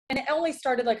and it only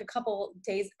started like a couple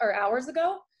days or hours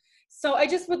ago. So I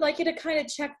just would like you to kind of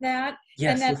check that.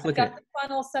 Yes, and then let's look I at got it. the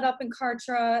funnel set up in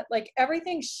Kartra. Like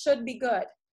everything should be good,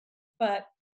 but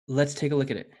Let's take a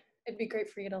look at it. it'd be great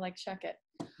for you to like check it.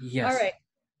 Yes. All right.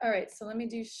 All right. So let me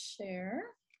do share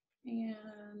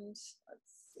and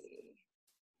let's see.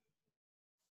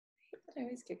 I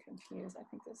always get confused. I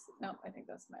think this, no, I think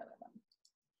that's my other one.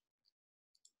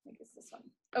 I think it's this one.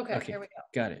 Okay, here we go.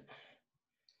 Got it.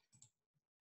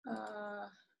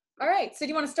 All right, so do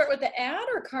you want to start with the ad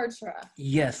or Kartra?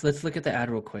 Yes, let's look at the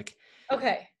ad real quick.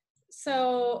 Okay, so,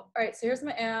 all right, so here's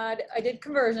my ad. I did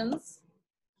conversions.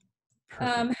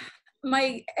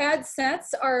 My ad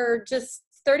sets are just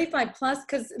 35 plus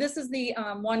because this is the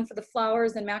one for the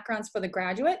flowers and macarons for the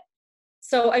graduate.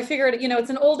 So I figured, you know,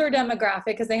 it's an older demographic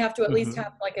because they have to at least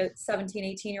have like a 17,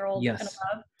 18-year-old and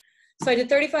above. So I did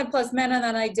 35 plus men, and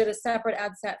then I did a separate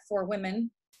ad set for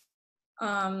women.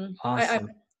 Awesome.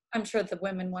 I'm sure the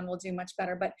women one will do much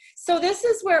better. But so this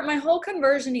is where my whole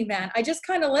conversion event, I just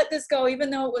kind of let this go, even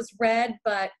though it was red,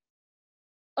 but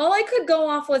all I could go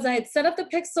off was I had set up the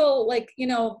pixel like, you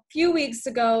know, a few weeks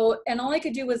ago, and all I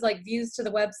could do was like views to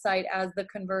the website as the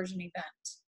conversion event.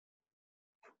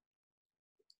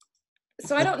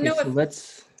 So I don't know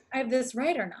if I have this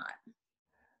right or not.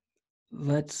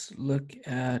 Let's look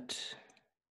at,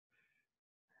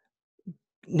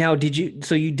 now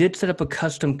so you did set up a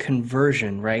custom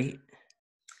conversion, right?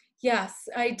 Yes,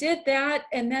 I did that.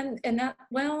 And that,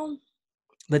 well,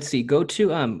 let's see, go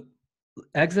to,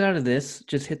 exit out of this,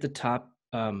 just hit the top.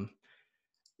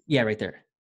 Yeah, right there.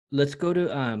 Let's go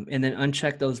to, and then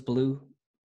uncheck those blue.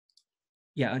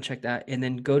 Yeah, uncheck that. And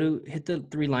then hit the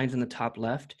 3 lines in the top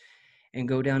left and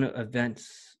go down to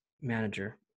Events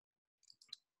Manager.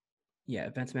 Yeah,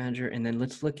 Events Manager. And then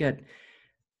let's look at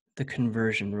the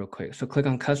conversion real quick. So click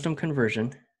on Custom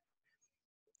Conversion.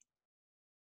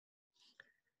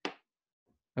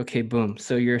 Okay, boom.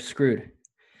 So you're screwed.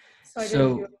 So I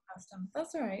didn't do a custom.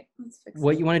 That's all right. Let's fix it.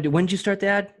 What you want to do? When did you start the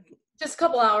ad? Just a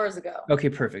couple hours ago. Okay,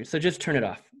 perfect. So just turn it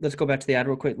off. Let's go back to the ad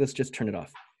real quick. Let's just turn it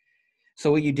off.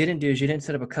 So what you didn't do is you didn't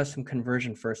set up a custom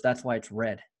conversion first. That's why it's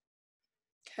red.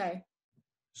 Okay.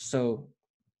 So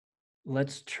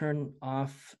let's turn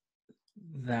off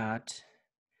that.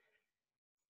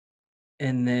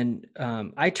 And then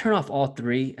I turn off all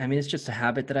 3. I mean, it's just a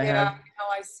habit that I have.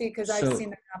 Yeah, I see, because I've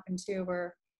seen that happen too,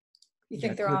 where you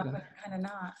think they're off, but they're kind of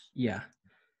not. Yeah.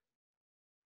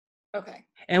 Okay.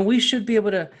 And we should be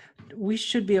able to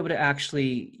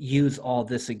actually use all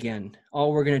this again.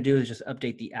 All we're going to do is just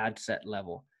update the ad set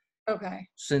level. Okay.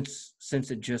 Since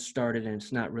it just started and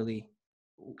it's not really,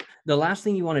 the last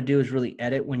thing you want to do is really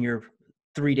edit when you're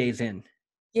 3 days in.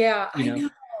 Yeah, I know.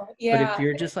 Yeah. But if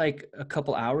you're just like a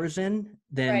couple hours in,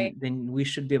 then we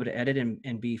should be able to edit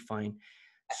and be fine.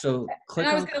 So click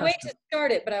on. I was going to wait to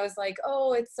start it, but I was like,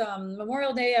 oh, it's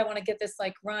Memorial Day. I want to get this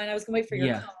like run. I was going to wait for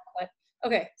your call, but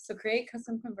okay. So create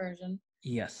custom conversion.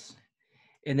 Yes.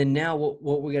 And then now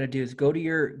what we got to do is go to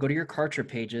your Kartra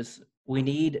pages. We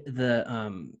need the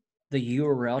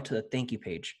URL to the thank you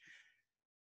page.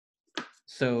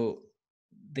 So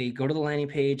they go to the landing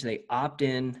page, they opt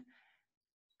in,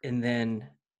 and then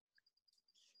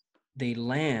they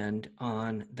land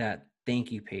on that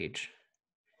thank you page.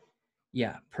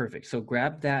 Yeah, perfect. So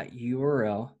grab that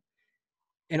URL,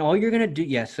 and all you're going to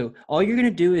do, so all you're going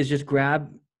to do is just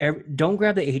don't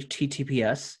grab the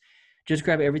HTTPS, just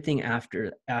grab everything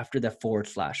after the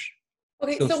 /.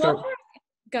 Okay, so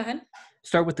go ahead.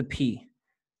 Start with the P.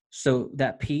 So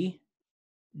that P,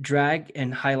 drag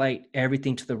and highlight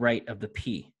everything to the right of the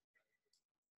P.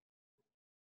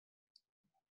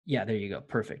 Yeah, there you go.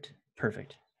 Perfect. Okay.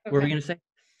 What were we going to say?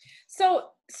 So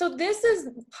this is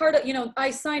part of, I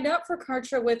signed up for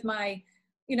Kartra with my,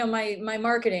 my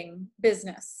marketing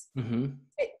business. Mm-hmm.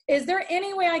 Is there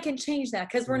any way I can change that?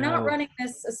 Because we're not running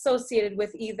this associated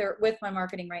with my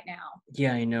marketing right now.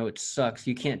 Yeah, I know, it sucks.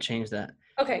 You can't change that.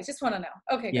 Okay, just want to know.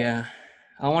 Okay, good. Yeah,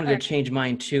 I wanted to change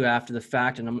mine too after the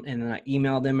fact, and then I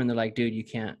emailed them, and they're like, "Dude, you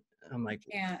can't." I'm like,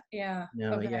 "Yeah,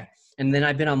 no, okay. Yeah." And then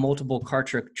I've been on multiple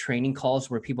Kartra training calls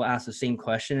where people ask the same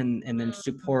question, and then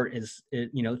support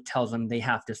tells them they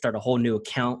have to start a whole new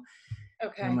account.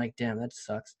 Okay. And I'm like, damn, that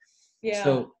sucks.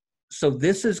 Yeah. So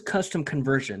this is custom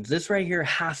conversions. This right here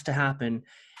has to happen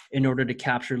in order to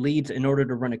capture leads, in order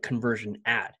to run a conversion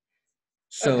ad.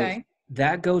 So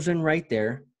that goes in right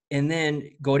there, and then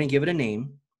go ahead and give it a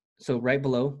name. So right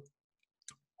below,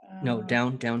 no,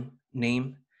 down,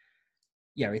 name.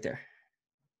 Yeah, right there.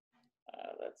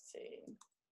 Let's see.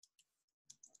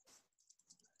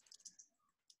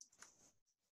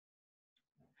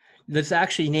 Let's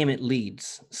actually name it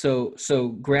leads. So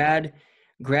grab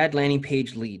grad landing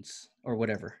page leads or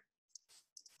whatever.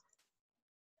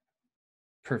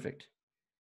 Perfect.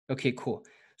 Okay, cool.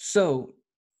 So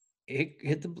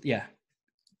hit the, yeah,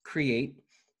 create.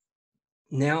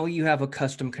 Now you have a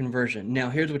custom conversion. Now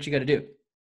here's what you got to do.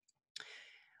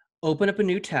 Open up a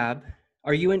new tab.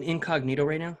 Are you in incognito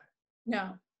right now?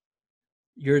 No.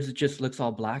 Yours just looks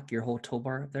all black, your whole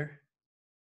toolbar up there?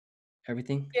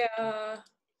 Everything? Yeah.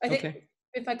 I think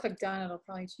if I click done, it'll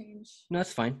probably change. No,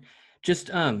 that's fine. Just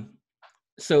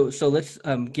so let's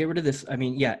get rid of this. I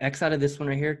mean, yeah, X out of this one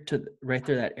right here to right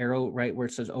there, that arrow right where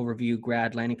it says overview,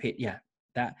 grad, landing page. Yeah,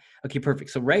 that. Okay,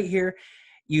 perfect. So right here,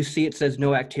 you see it says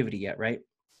no activity yet, right?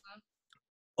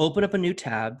 Open up a new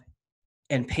tab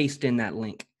and paste in that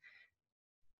link.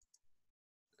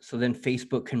 So then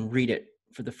Facebook can read it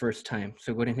for the first time.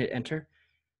 So go ahead and hit enter.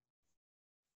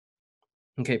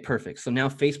 Okay, perfect. So now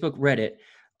Facebook read it.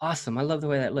 Awesome. I love the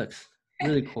way that looks.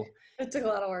 Really cool. It took a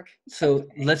lot of work. So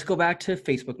let's go back to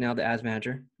Facebook now, the ads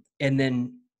manager, and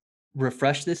then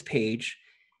refresh this page,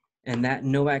 and that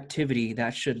no activity,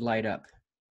 that should light up.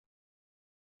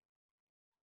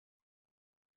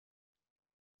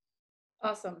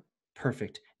 Awesome.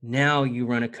 Perfect. Now you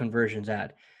run a conversions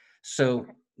ad. So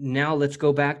now let's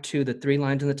go back to the 3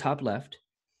 lines in the top left.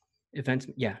 Events,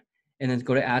 yeah. And then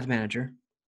go to ads manager.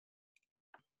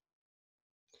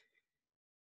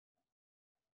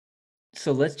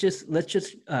 So let's just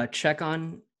check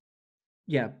on,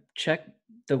 yeah, check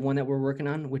the one that we're working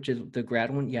on, which is the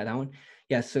grad one. Yeah, that one.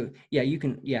 Yeah, so yeah, you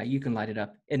can light it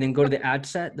up. And then go to the ad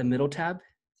set, the middle tab.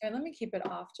 Okay, let me keep it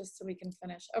off just so we can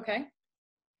finish. Okay.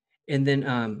 And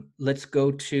then let's go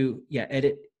to, yeah,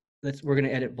 edit. We're gonna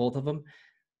edit both of them.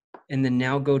 And then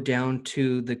now go down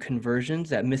to the conversions,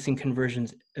 that missing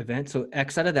conversions event. So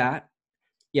X out of that.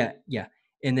 Yeah, yeah.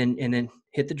 And then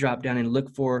hit the drop down and look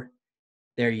for,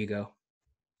 there you go.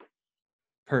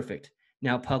 Perfect.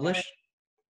 Now publish.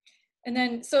 And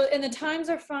then, and the times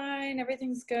are fine.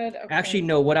 Everything's good. Okay. Actually,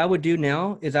 no, what I would do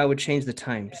now is I would change the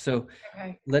time. So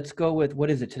let's go with, what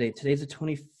is it today? Today's the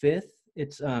 25th.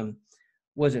 It's,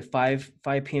 was it 5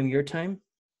 p.m. your time?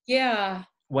 Yeah.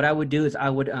 What I would do is I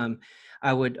would, does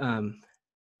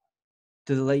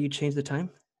it let you change the time?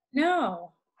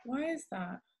 No. Why is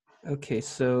that? Okay,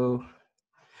 so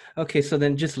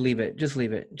then just leave it. Just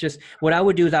leave it. Just what I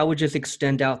would do is I would just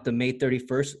extend out the May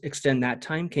 31st, extend that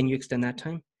time. Can you extend that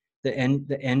time? The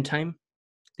end time,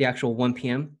 the actual 1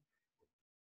 p.m.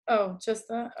 Oh, just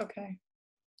that? Okay.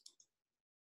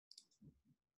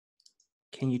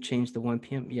 Can you change the 1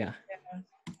 p.m.? Yeah.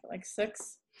 Like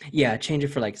 6? Yeah, change it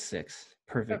for like 6.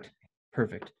 Perfect. Okay.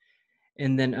 Perfect.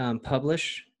 And then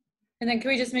publish. And then can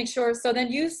we just make sure, so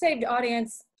then you saved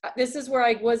audience. This is where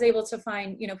I was able to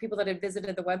find, people that had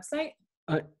visited the website.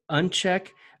 Uncheck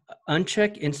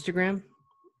Instagram.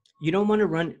 You don't want to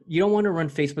run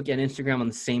Facebook and Instagram on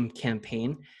the same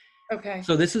campaign. Okay.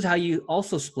 So this is how you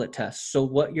also split test. So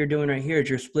what you're doing right here is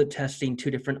you're split testing 2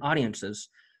 different audiences.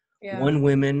 Yeah. 1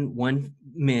 women, 1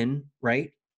 men, right?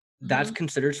 Mm-hmm. That's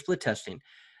considered split testing.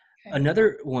 Okay.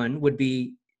 Another one would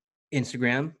be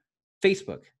Instagram,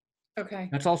 Facebook. Okay.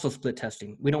 That's also split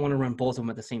testing. We don't want to run both of them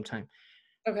at the same time.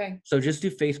 Okay. So just do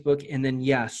Facebook, and then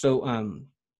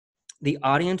the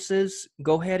audiences,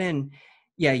 go ahead and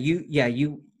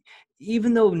you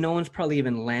even though no one's probably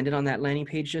even landed on that landing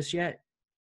page just yet,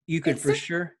 you could for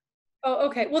sure. Oh,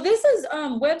 okay. Well, this is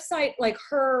website, like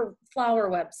her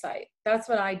flower website. That's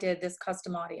what I did, this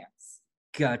custom audience.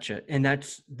 Gotcha. And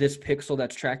that's this pixel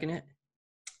that's tracking it?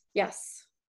 Yes.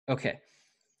 Okay.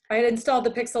 I had installed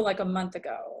the pixel like a month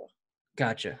ago.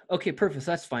 Gotcha. Okay, perfect.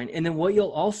 That's fine. And then what you'll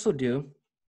also do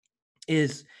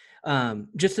is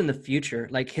just in the future,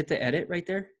 like hit the edit right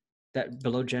there, that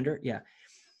below gender. Yeah.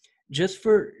 Just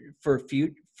for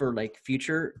like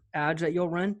future ads that you'll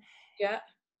run. Yeah.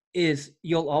 Is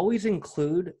you'll always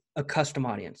include a custom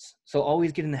audience. So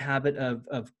always get in the habit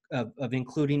of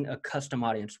including a custom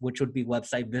audience, which would be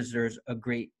website visitors, a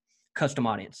great custom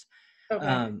audience.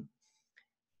 Okay.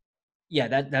 Yeah,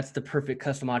 that's the perfect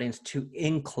custom audience to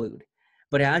include.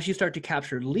 But as you start to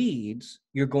capture leads,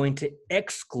 you're going to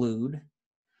exclude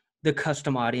the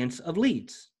custom audience of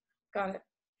leads. Got it.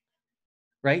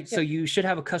 Right? Yep. So you should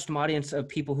have a custom audience of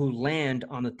people who land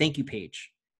on the thank you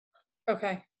page.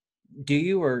 Okay. Do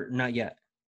you or not yet?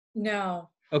 No.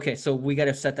 Okay, so we got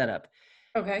to set that up.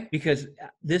 Okay. Because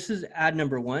this is ad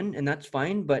number 1, and that's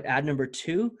fine. But ad number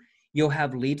 2, you'll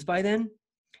have leads by then,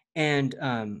 and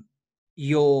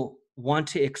you'll want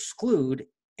to exclude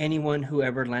anyone who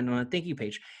ever landed on a thank you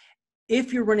page.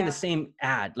 If you're running the same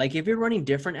ad, like if you're running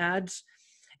different ads,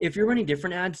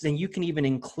 then you can even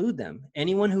include them.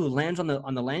 Anyone who lands on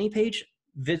the landing page,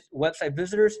 website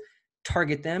visitors,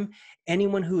 target them.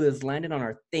 Anyone who has landed on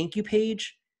our thank you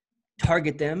page,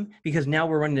 target them, because now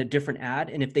we're running a different ad.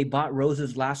 And if they bought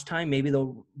roses last time, maybe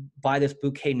they'll buy this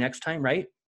bouquet next time, right?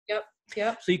 Yep.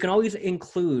 Yep. So you can always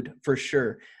include for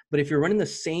sure. But if you're running the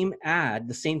same ad,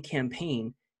 the same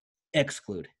campaign,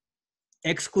 exclude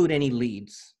any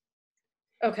leads.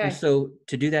 Okay. And so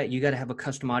to do that, you got to have a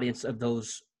custom audience of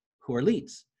those who are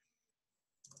leads.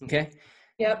 Okay.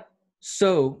 Yep.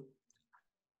 So,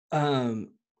 yeah,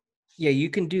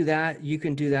 you can do that. You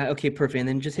can do that. Okay, perfect. And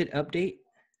then just hit update.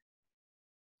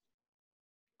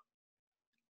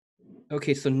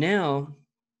 Okay, so now,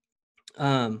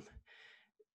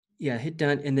 yeah, hit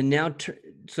done. And then now,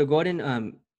 so go ahead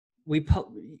and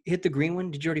hit the green one.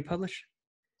 Did you already publish?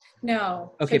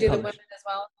 No. Okay, do publish. the women as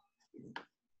well?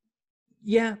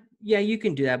 Yeah, you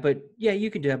can do that. But yeah,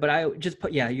 you can do that. But I just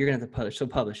put, yeah, you're going to have to publish. So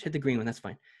publish, hit the green one. That's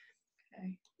fine.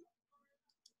 Okay.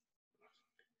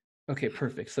 Okay,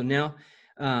 perfect. So now,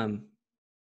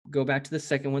 go back to the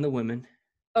second one, the women.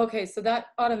 Okay, so that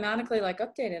automatically like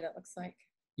updated, it looks like.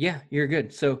 Yeah, you're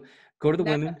good. So go to the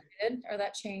women. Updated, or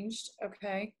that changed.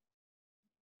 Okay.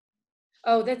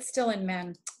 Oh, that's still in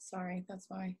men. Sorry, that's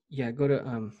why. Yeah, go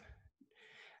to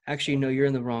actually no, you're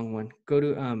in the wrong one. Go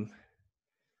to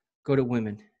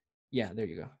women. Yeah, there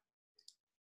you go.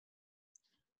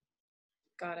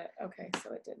 Got it. Okay,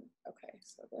 so it didn't. Okay,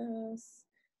 so this,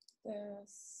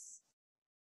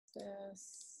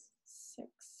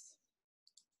 6.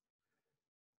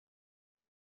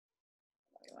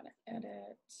 I want to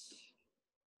edit.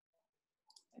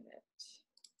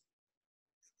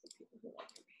 People who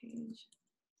like your page.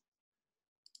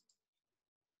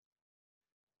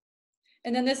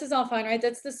 And then this is all fine, right?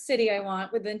 That's the city I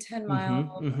want within 10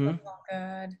 miles. That's all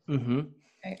good.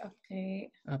 Okay,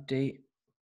 update.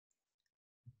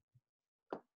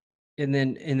 And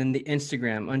then the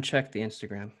Instagram, uncheck the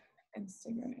Instagram.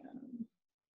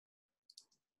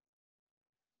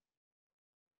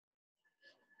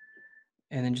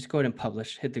 And then just go ahead and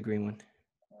publish. Hit the green one.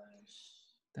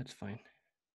 That's fine.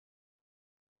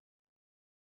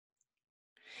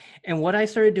 And what I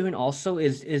started doing also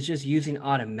is just using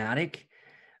automatic,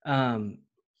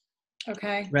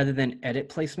 okay, rather than edit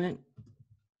placement.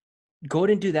 Go ahead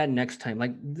and do that next time.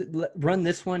 Like run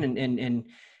this one and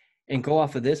go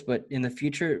off of this, but in the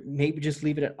future, maybe just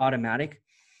leave it at automatic.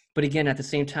 But again, at the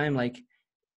same time, like,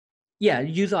 yeah,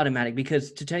 use automatic,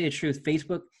 because to tell you the truth,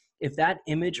 Facebook, if that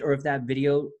image or if that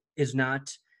video is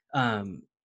not,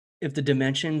 if the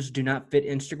dimensions do not fit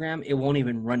Instagram, it won't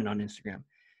even run it on Instagram.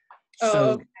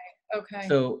 So, okay.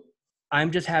 So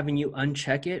I'm just having you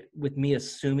uncheck it with me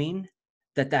assuming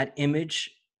that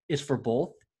image is for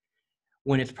both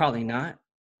when it's probably not.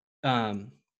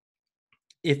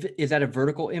 Is that a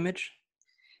vertical image?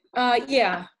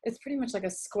 Yeah, it's pretty much like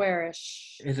a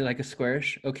squarish. Is it like a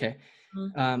squarish? Okay.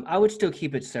 I would still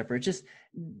keep it separate. Just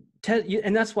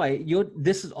and that's why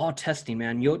this is all testing,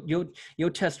 man.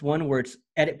 You'll test one where it's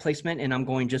edit placement and I'm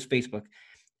going just Facebook,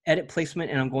 edit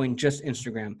placement and I'm going just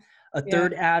Instagram. A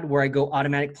third ad where I go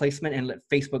automatic placement and let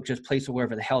Facebook just place it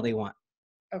wherever the hell they want.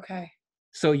 Okay.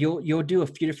 So you'll do a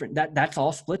few different, that's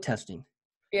all split testing.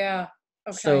 Yeah.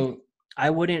 Okay. So I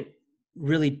wouldn't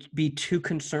really be too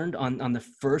concerned on the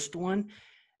first one.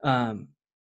 Let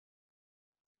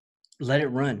it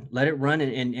run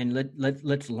and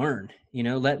let's learn,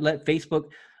 let Facebook,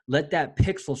 let that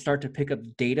pixel start to pick up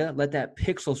data. Let that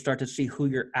pixel start to see who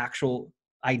your actual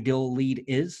ideal lead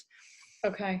is.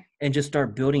 Okay. And just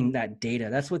start building that data.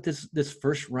 That's what this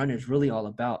first run is really all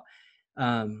about.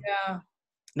 Yeah.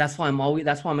 That's why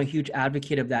I'm a huge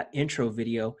advocate of that intro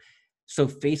video, so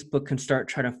Facebook can start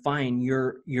trying to find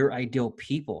your ideal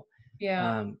people.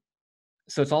 Yeah.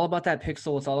 So it's all about that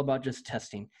pixel. It's all about just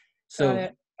testing. So got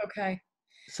it. Okay.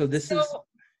 So this is.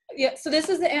 Yeah, so this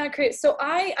is the ad create. So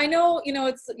I know,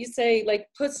 it's, you say like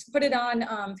put it on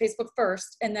Facebook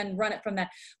first and then run it from that.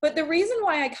 But the reason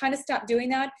why I kind of stopped doing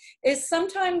that is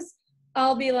sometimes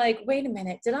I'll be like, wait a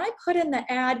minute, did I put in the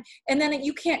ad? And then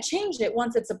you can't change it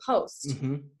once it's a post.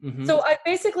 So I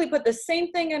basically put the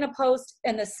same thing in a post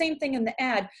and the same thing in the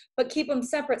ad, but keep them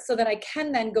separate so that I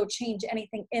can then go change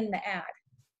anything in the ad.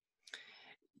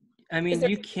 I mean,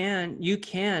 you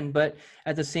can, but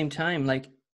at the same time, like,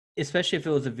 especially if it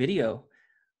was a video,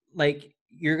 like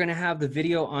you're going to have the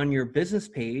video on your business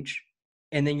page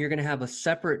and then you're going to have a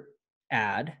separate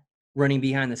ad running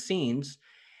behind the scenes.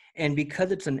 And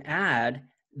because it's an ad,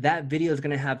 that video is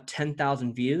going to have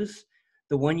 10,000 views.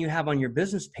 The one you have on your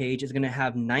business page is going to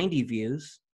have 90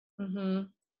 views. And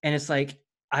it's like,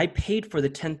 I paid for the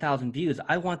 10,000 views.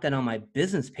 I want that on my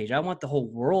business page. I want the whole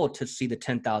world to see the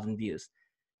 10,000 views.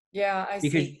 Yeah, I see.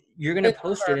 Because you're going to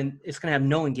post it and it's going to have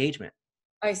no engagement.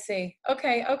 I see.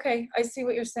 Okay. Okay. I see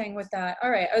what you're saying with that. All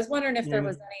right. I was wondering if You know there what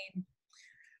I was mean?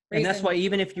 any And that's why reason.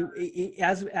 even if you,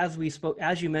 as we spoke,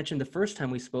 as you mentioned the first time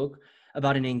we spoke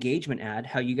about an engagement ad,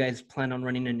 how you guys plan on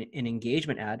running an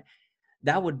engagement ad,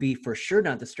 that would be for sure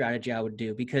not the strategy I would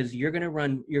do, because you're going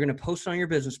to post on your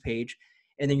business page,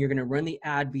 and then you're going to run the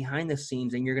ad behind the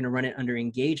scenes, and you're going to run it under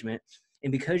engagement.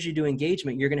 And because you do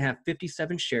engagement, you're going to have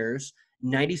 57 shares,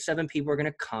 97 people are going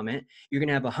to comment, you're going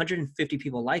to have 150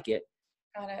 people like it.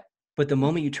 Got it. But the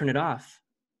moment you turn it off,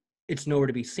 it's nowhere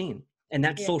to be seen. And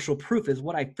that Yeah. social proof is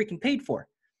what I freaking paid for.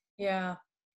 Yeah.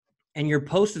 And your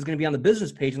post is going to be on the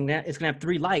business page, and it's going to have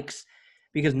 3 likes,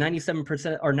 because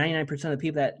 97% or 99% of the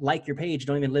people that like your page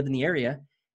don't even live in the area.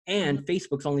 And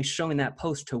Facebook's only showing that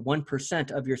post to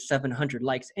 1% of your 700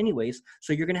 likes anyways.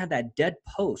 So you're going to have that dead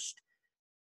post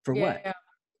for what? Yeah.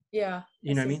 Yeah.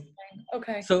 You know what I mean?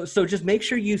 Okay. So just make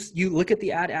sure you look at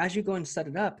the ad as you go and set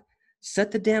it up.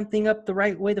 Set the damn thing up the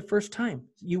right way the first time.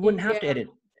 You wouldn't have to edit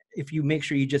if you make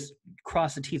sure you just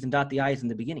cross the T's and dot the I's in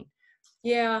the beginning.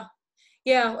 Yeah.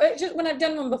 Yeah. Just when I've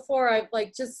done one before, I've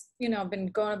like just, been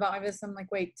going about my business. I'm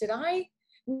like, wait,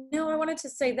 no, I wanted to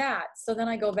say that. So then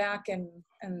I go back and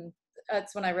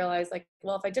that's when I realized, like,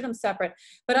 well, if I did them separate,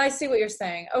 but I see what you're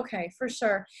saying. Okay, for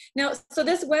sure. Now, so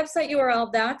this website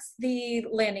URL, that's the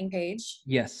landing page.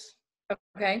 Yes.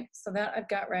 Okay. So that I've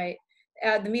got right.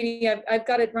 Add the media. I've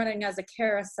got it running as a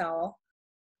carousel.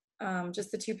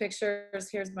 Just the 2 pictures.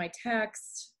 Here's my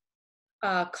text.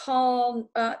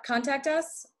 Contact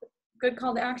us. Good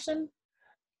call to action.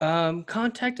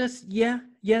 Contact us. Yeah,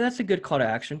 that's a good call to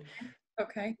action.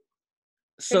 Okay.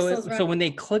 So when they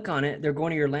click on it, they're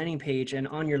going to your landing page, and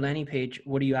on your landing page,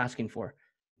 what are you asking for?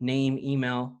 Name,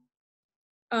 email.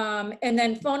 And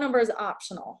then phone number is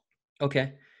optional.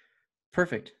 Okay.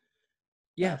 Perfect.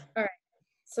 Yeah. All right.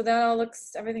 So that all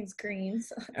everything's green.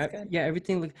 So that's good. Yeah,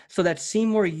 everything looks. So that see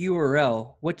more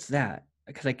URL, what's that?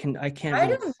 Because I can't. I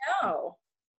don't know.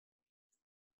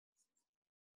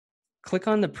 Click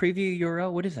on the preview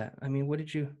URL. What is that? I mean,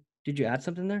 did you add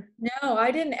something there? No,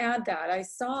 I didn't add that. I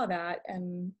saw that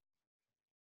and.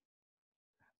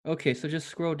 Okay, so just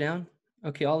scroll down.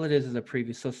 Okay, all it is a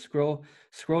preview. So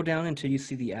scroll down until you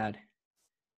see the ad.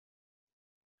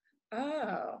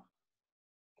 Oh.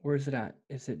 Where is it at?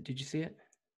 Did you see it?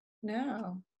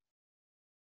 No.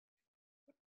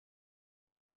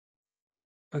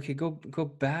 Okay, go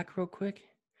back real quick.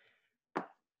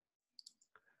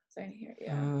 Right here,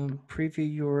 yeah.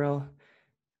 Preview URL.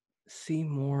 See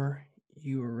more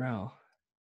URL.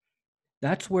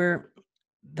 That's where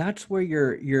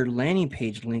your landing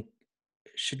page link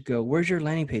should go. Where's your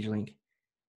landing page link?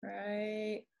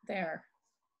 Right there.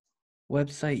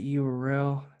 Website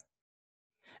URL.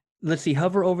 Let's see,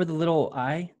 hover over the little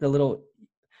I,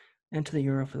 enter the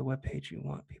URL for the web page you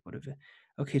want people to visit.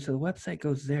 Okay, so the website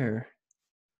goes there.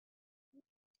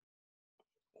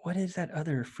 What is that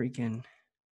other freaking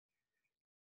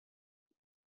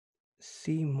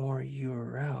see more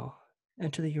URL?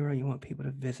 Enter the URL you want people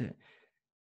to visit.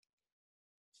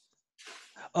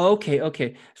 Okay.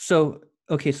 So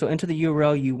enter the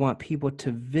URL you want people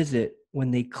to visit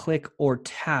when they click or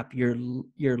tap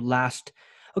your last.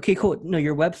 Okay, cool. No,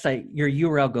 your website, your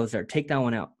URL goes there. Take that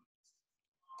one out.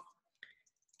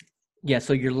 Yeah,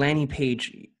 so your landing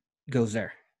page goes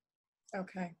there.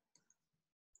 Okay.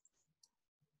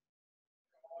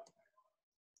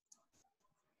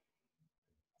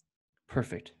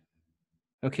 Perfect.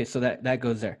 Okay, so that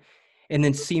goes there. And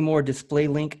then see more display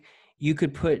link. You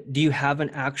could put, do you have an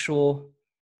actual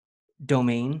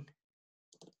domain?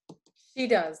 She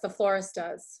does. The florist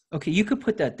does. Okay, you could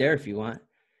put that there if you want.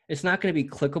 It's not going to be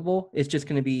clickable. It's just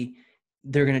going to be,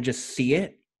 they're going to just see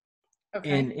it.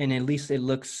 Okay. And at least it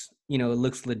looks, it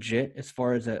looks legit as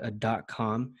far as a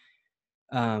 .com.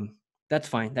 That's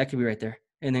fine. That could be right there.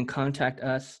 And then contact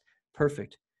us.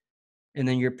 Perfect. And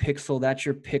then your pixel, that's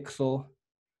your pixel,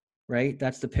 right?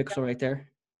 That's the pixel right there.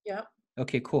 Yep.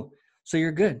 Okay, cool. So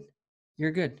you're good.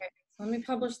 You're good. Okay. So let me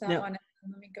publish that one.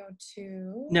 And let me go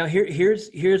to. Now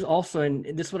here's also, and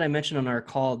this is what I mentioned on our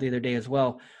call the other day as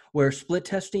well, where split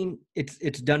testing,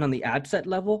 it's done on the ad set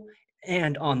level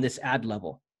and on this ad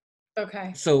level.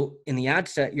 Okay. So in the ad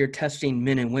set, you're testing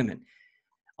men and women.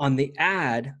 On the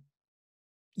ad,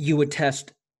 you would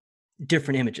test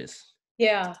different images.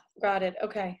 Yeah, got it.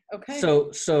 Okay.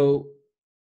 So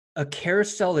a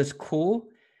carousel is cool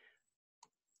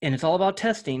and it's all about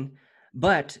testing,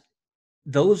 but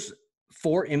those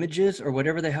 4 images or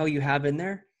whatever the hell you have in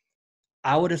there,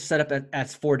 I would have set up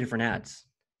as 4 different ads.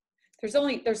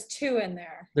 There's two in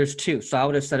there. There's two. So I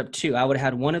would have set up two. I would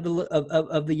have had one of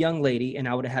the young lady, and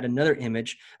I would have had another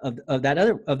image of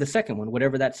the second one,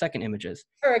 whatever that second image is.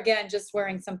 Her again, just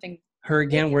wearing something. Her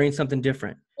again wearing something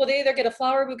different. Well, they either get a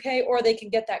flower bouquet or they can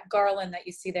get that garland that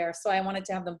you see there. So I wanted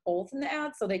to have them both in the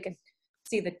ad so they could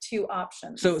see the two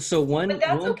options. So one. But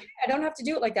that's okay. I don't have to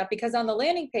do it like that because on the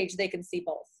landing page they can see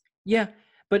both. Yeah,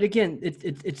 but again,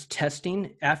 it's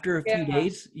testing. After a few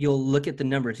days, you'll look at the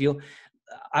numbers.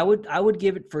 I would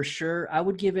give it for sure. I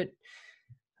would give it.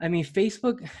 I mean,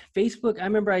 Facebook. I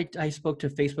remember I spoke to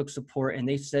Facebook support and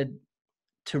they said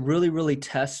to really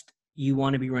test, you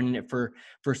want to be running it for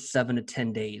 7 to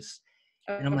 10 days.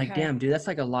 And I'm like, damn, dude, that's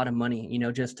like a lot of money,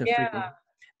 just to freaking.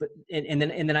 But and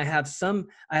then I have some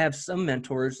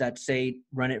mentors that say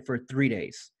run it for 3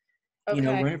 days.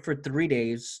 Run it for 3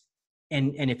 days,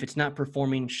 and if it's not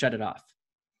performing, shut it off.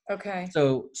 Okay.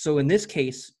 So in this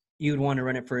case, you would want to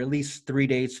run it for at least 3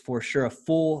 days for sure, a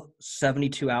full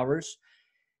 72 hours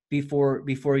before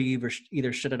you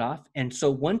either shut it off. And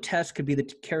so one test could be the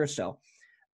carousel.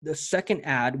 The second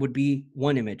ad would be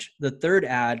one image. The third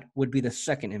ad would be the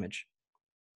second image.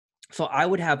 So I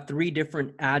would have 3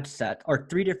 different ad set or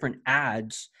 3 different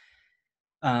ads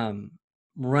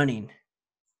running,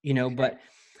 but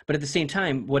at the same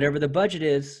time, whatever the budget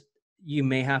is, you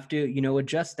may have to,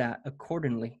 adjust that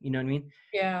accordingly. You know what I mean?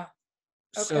 Yeah.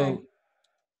 Okay. So,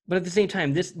 but at the same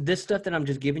time, this stuff that I'm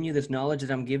just giving you, this knowledge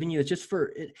that I'm giving you, it's just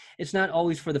for it. It's not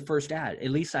always for the first ad.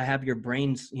 At least I have your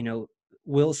brains,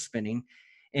 wheels spinning,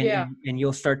 and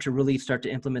you'll start to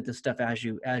implement this stuff as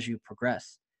you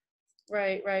progress.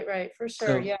 Right. For sure.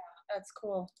 So, yeah, that's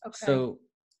cool. Okay. So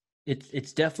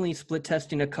it's definitely split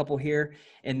testing a couple here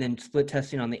and then split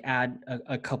testing on the ad,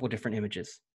 a couple different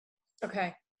images.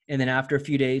 Okay. And then after a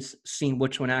few days, seeing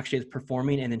which one actually is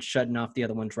performing and then shutting off the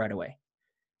other ones right away.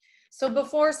 So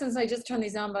before, since I just turned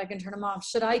these on, but I can turn them off,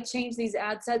 should I change these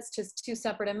ad sets to 2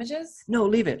 separate images? No,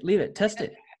 leave it. Test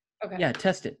it. Okay. Yeah,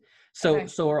 test it. So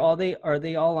are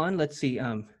they all on? Let's see.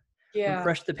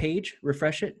 Refresh the page,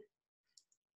 refresh it.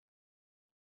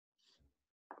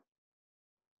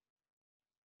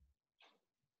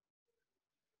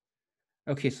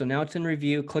 Okay, so now it's in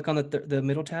review. Click on the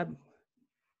middle tab.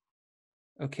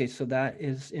 Okay, so that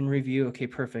is in review. Okay,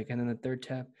 perfect. And then the third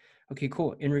tab. Okay,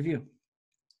 cool. In review.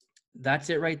 That's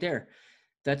it right there.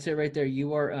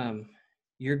 You are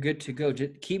you're good to go.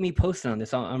 Just keep me posted on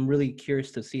this. I'm really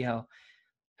curious to see how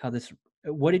this.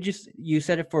 What did you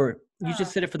set it for? You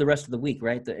just set it for the rest of the week,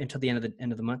 right? Until the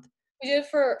end of the month. We did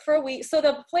for a week. So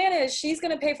the plan is she's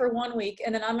going to pay for 1 week,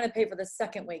 and then I'm going to pay for the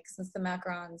second week since the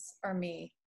macarons are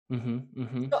me.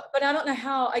 So, but I don't know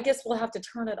how. I guess we'll have to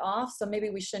turn it off. So maybe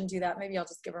we shouldn't do that. Maybe I'll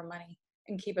just give her money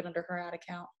and keep it under her ad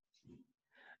account.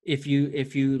 If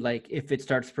it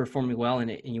starts performing well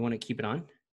and you want to keep it on.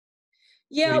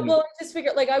 Yeah, well, I just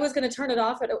figured I was going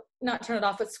to not turn it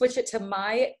off, but switch it to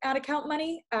my ad account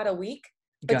money at a week.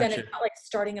 But then it's not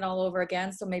starting it all over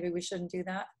again. So maybe we shouldn't do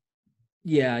that.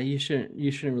 Yeah, you shouldn't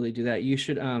really do that. You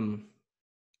should,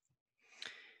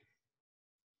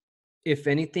 if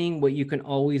anything, what you can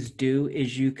always do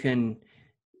is you can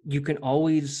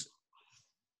always,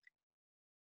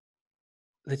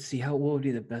 let's see, what would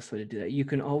be the best way to do that? You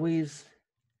can always,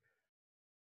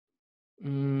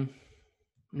 no,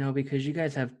 because you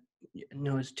guys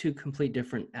it's 2 complete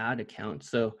different ad accounts.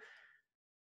 So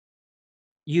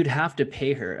you'd have to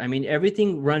pay her. I mean,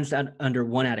 everything runs out under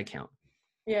one ad account.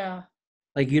 Yeah.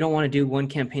 You don't want to do one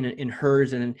campaign in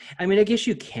hers. And I mean, I guess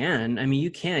you can. I mean,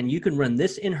 you can run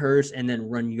this in hers and then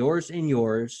run yours in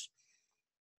yours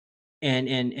and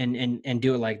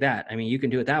do it like that. I mean, you can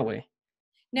do it that way.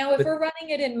 Now, if we're running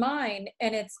it in mine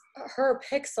and it's her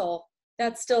pixel,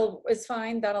 that still is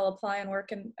fine. That'll apply and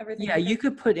work and everything. Yeah, you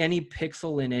could put any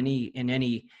pixel in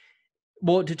any.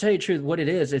 Well, to tell you the truth, what it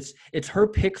is, it's her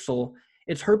pixel.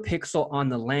 It's her pixel on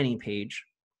the landing page.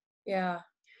 Yeah.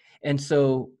 And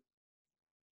so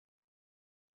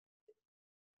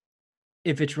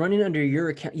if it's running under your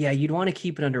account, you'd want to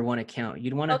keep it under one account.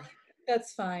 You'd want to. Okay,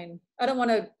 that's fine. I don't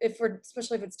want to,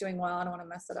 especially if it's doing well, I don't want to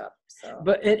mess it up. So.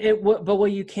 But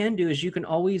what you can do is you can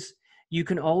always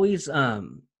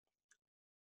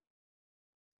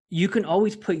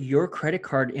put your credit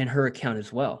card in her account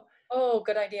as well. Oh,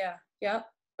 good idea. Yeah.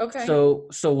 Okay. So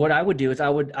what I would do is I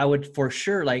would for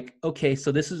sure okay,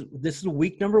 so this is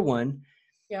week number 1.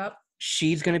 Yep.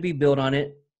 She's going to be billed on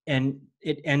it and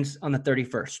it ends on the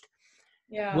 31st.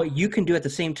 Yeah. What you can do at the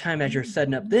same time as you're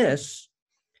setting up this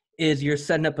is you're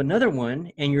setting up another one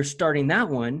and you're starting that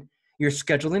one, you're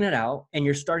scheduling it out and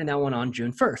you're starting that one on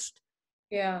June 1st.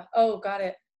 Yeah. Oh, got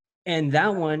it. And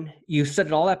that one, you set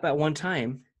it all up at one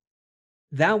time.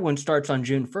 that one starts on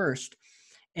June 1st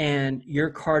and your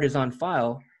card is on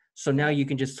file. So now you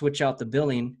can just switch out the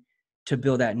billing to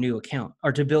build that new account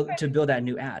or to build that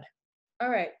new ad. All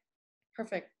right.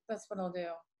 Perfect. That's what I'll do.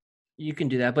 You can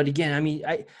do that. But again, I mean,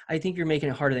 I think you're making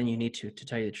it harder than you need to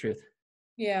tell you the truth.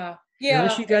 Yeah. Yeah.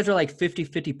 Unless you guys are like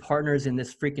 50-50 partners in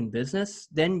this freaking business,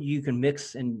 then you can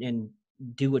mix and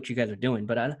do what you guys are doing.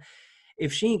 But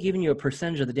if she ain't giving you a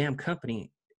percentage of the damn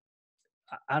company,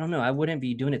 I don't know. I wouldn't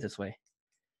be doing it this way.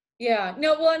 Yeah.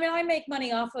 No, well, I mean, I make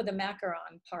money off of the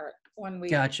macaron part when we.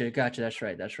 Gotcha. That's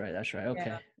right. Okay.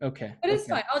 Yeah. Okay. But it's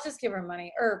fine. I'll just give her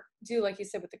money or do like you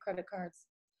said with the credit cards.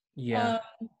 Yeah.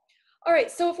 All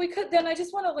right. So if we could, then I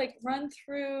just want to like run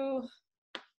through.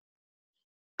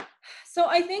 So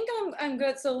I think I'm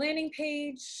good. So landing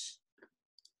page.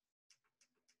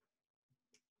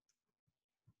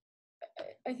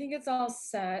 I think it's all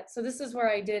set. So this is where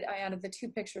I added the 2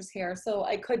 pictures here. So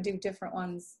I could do different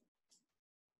ones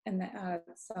in the ad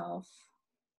itself.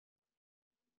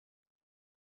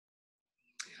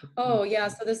 Oh yeah,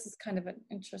 so this is kind of an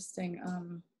interesting,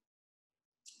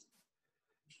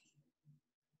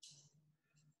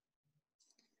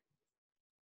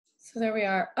 so there we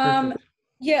are.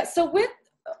 Yeah, so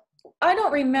I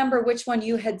don't remember which one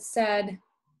you had said.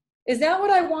 Is that what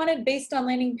I wanted based on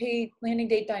landing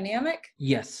date dynamic?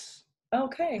 Yes.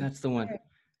 Okay. That's the one.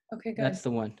 Okay, good. That's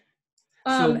the one.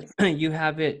 So you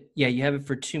have it, you have it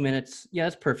for 2 minutes. Yeah,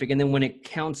 that's perfect. And then when it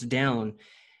counts down,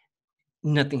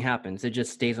 nothing happens. They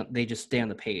just stay on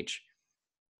the page.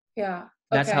 Yeah.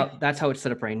 That's how it's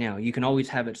set up right now. You can always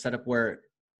have it set up where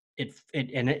it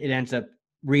ends up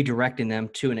redirecting them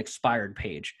to an expired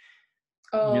page.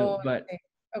 Oh, but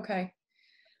okay.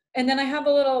 And then I have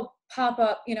a little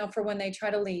pop-up, for when they try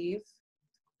to leave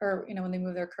or, when they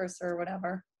move their cursor or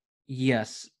whatever.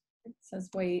 Yes. It says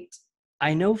wait.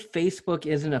 I know Facebook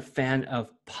isn't a fan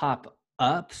of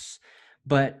pop-ups,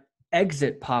 but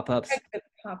exit pop-ups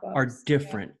are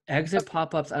different. Yeah. Exit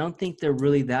pop-ups, I don't think they're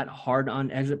really that hard on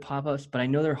exit pop-ups, but I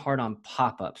know they're hard on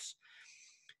pop-ups.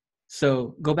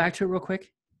 So go back to it real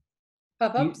quick.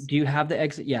 Pop-ups? Do you have the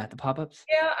exit? Yeah, the pop-ups?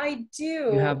 Yeah, I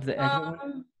do. You have the exit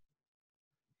one?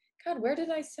 God, where did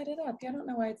I set it up? I don't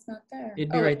know why it's not there.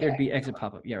 It'd be right there. It'd be exit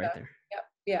pop-up. Yeah, right there. Yep.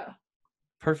 Yeah.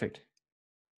 Perfect.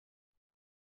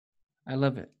 I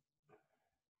love it.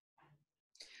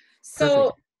 So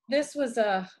perfect. This was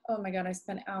oh my God, I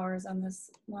spent hours on this.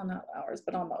 Well, not hours,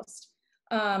 but almost.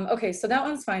 Okay, so that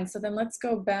one's fine. So then let's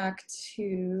go back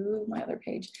to my other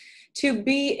page. To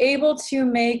be able to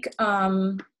make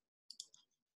her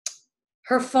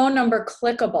phone number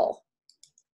clickable.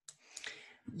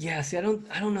 Yeah, see, I don't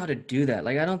know how to do that.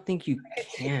 Like, I don't think you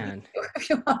can. If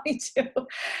you want me to,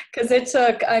 because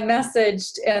I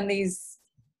messaged and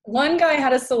one guy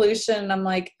had a solution. And I'm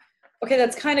like, okay,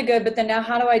 that's kind of good, but then now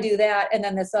how do I do that? And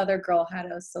then this other girl had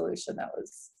a solution that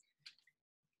was.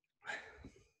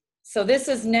 So this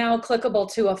is now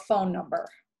clickable to a phone number,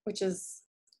 which is.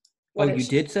 Oh, you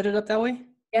did set it up that way?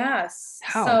 Yes.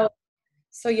 How?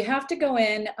 So you have to go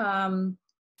in,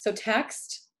 so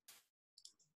text,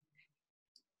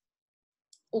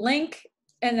 link,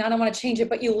 and I don't want to change it,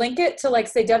 but you link it to like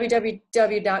say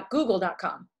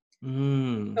www.google.com.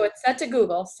 So it's set to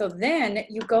Google. So then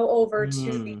you go over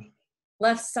to the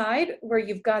left side where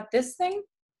you've got this thing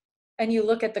and you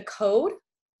look at the code.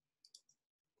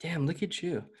 Damn, look at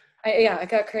you. Yeah, I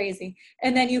got crazy.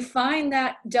 And then you find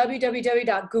that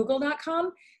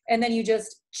www.google.com and then you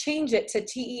just change it to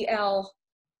TEL :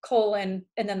 and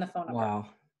then the phone number. Wow.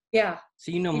 Yeah.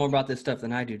 So you know more about this stuff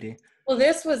than I do, Dee. Well,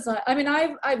 this was, I mean,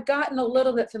 I've gotten a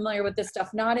little bit familiar with this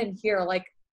stuff, not in here. Like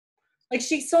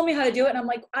she told me how to do it. And I'm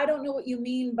like, I don't know what you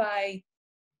mean by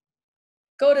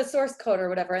go to source code or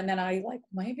whatever. And then I like,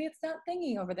 maybe it's that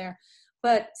thingy over there.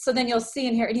 But so then you'll see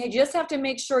in here, and you just have to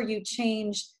make sure you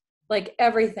change like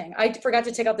everything. I forgot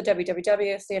to take out the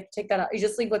www, so you have to take that out. You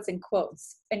just leave what's in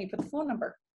quotes and you put the phone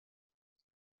number.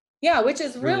 Yeah, which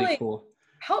is really cool.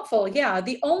 Helpful. Yeah.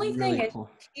 The only thing is you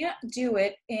can't do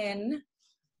it in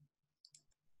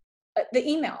the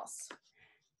emails,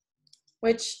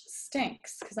 which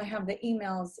stinks because I have the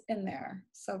emails in there.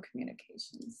 So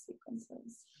communication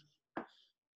sequences.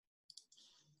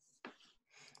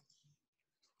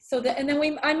 So and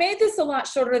then I made this a lot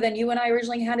shorter than you and I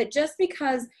originally had it, just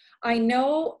because I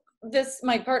know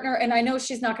my partner, and I know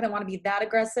she's not going to want to be that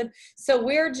aggressive. So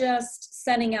we're just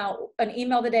sending out an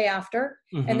email the day after,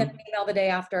 and then an email the day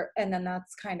after, and then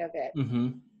that's kind of it.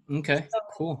 Okay, so,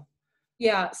 cool.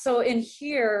 Yeah. So in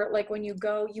here, like when you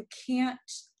go, you can't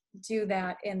do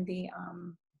that in the,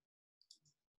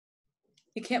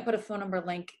 you can't put a phone number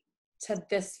link to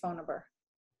this phone number.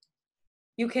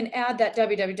 you can add that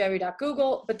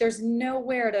www.google, but there's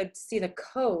nowhere to see the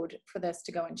code for this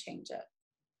to go and change it.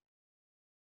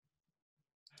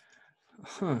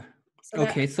 Huh. So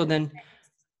okay, so then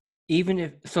even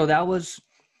if, so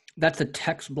that's a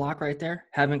text block right there.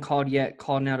 Haven't called yet,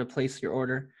 call now to place your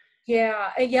order.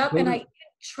 Yeah, yep, and I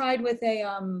tried with a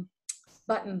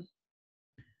button.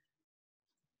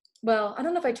 Well, I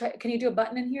don't know if I tried, can you do a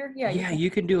button in here? Yeah,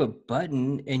 you can do a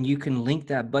button and you can link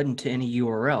that button to any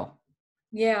URL.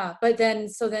 Yeah, but then,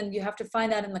 so then you have to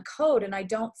find that in the code, and I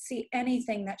don't see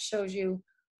anything that shows you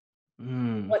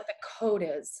what the code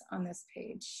is on this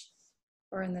page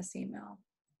or in this email.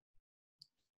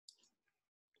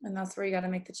 And that's where you got to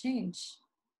make the change.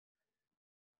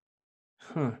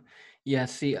 Huh. Yeah,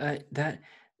 see,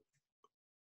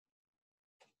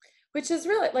 which is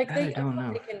really like I don't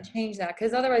know. They can change that,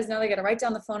 because otherwise now they got to write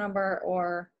down the phone number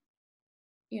or,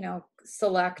 you know,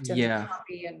 select and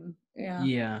copy and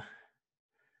yeah.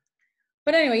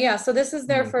 But anyway, yeah, so this is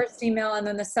their first email, and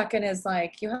then the second is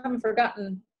like, you haven't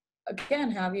forgotten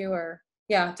again, have you? Or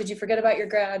yeah, did you forget about your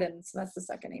grad? And so that's the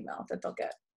second email that they'll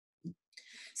get.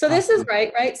 So this is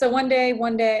right? So one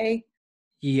day.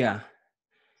 Yeah.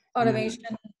 Automation.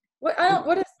 What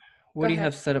do you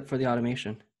have set up for the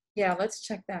automation? Yeah, let's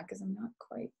check that, because I'm not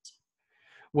quite.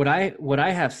 What I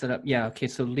have set up, yeah, okay,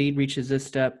 so lead reaches this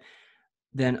step,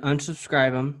 then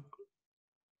unsubscribe them.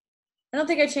 I don't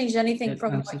think I changed anything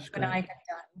from what you and I had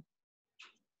done.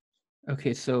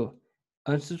 Okay, so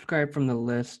unsubscribe from the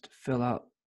list, fill out,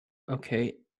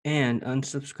 okay, and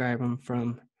unsubscribe them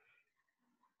from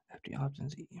FD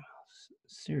options, emails,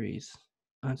 series,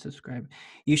 unsubscribe.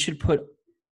 You should put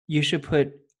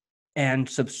and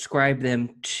subscribe them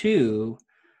to.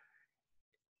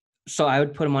 So I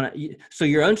would put them on. So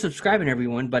you're unsubscribing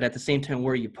everyone, but at the same time,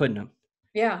 where are you putting them?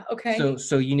 Yeah. Okay.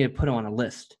 So you need to put them on a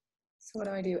list. So what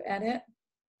do I do? Edit.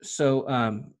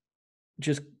 So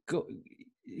just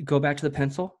go back to the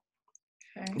pencil.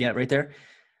 Okay. Yeah, right there.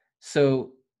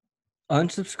 So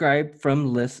unsubscribe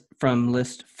from list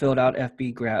filled out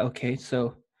FB grad. Okay.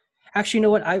 So actually, you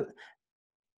know what?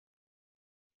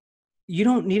 You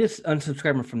don't need to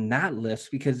unsubscribe them from that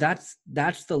list, because that's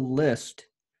the list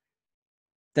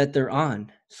that they're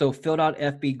on. So filled out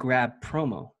FB grab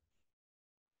promo.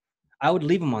 I would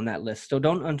leave them on that list. So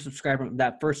don't unsubscribe them,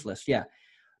 that first list. Yeah.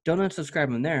 Don't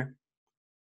unsubscribe them there.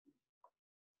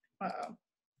 Uh-oh.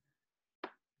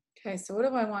 Okay, so what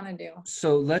do I want to do?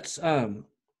 So let's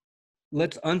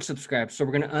unsubscribe. So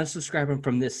we're going to unsubscribe them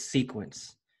from this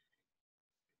sequence.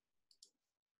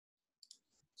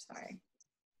 Sorry.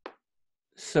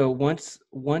 So once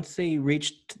they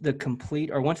reach the complete,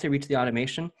 or once they reach the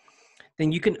automation,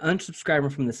 then you can unsubscribe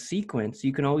them from the sequence.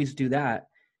 You can always do that.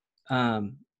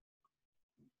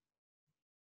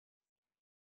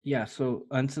 Yeah, so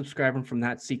unsubscribe them from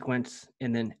that sequence,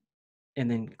 and then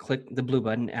click the blue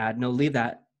button, add. No, leave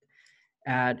that,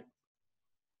 add.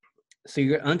 So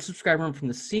you're unsubscribing them from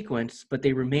the sequence, but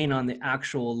they remain on the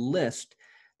actual list.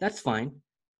 That's fine.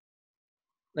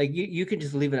 Like you can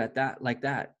just leave it at that, like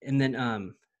that. And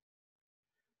then,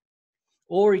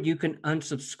 or you can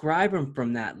unsubscribe them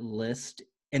from that list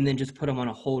and then just put them on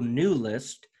a whole new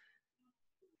list.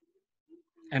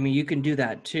 I mean, you can do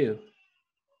that too.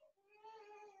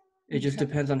 It just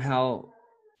depends on how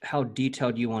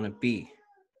detailed you want to be.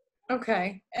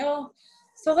 Okay. Well,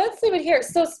 so let's leave it here.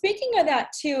 So speaking of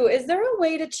that too, is there a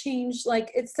way to change,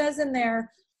 like it says in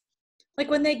there, like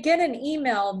when they get an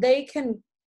email, they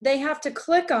have to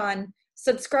click on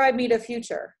subscribe me to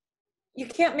future. You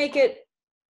can't make it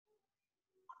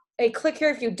a click here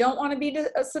if you don't want to be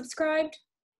subscribed?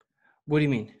 What do you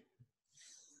mean?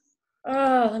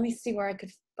 Oh, let me see where I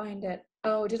could find it.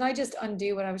 Oh, did I just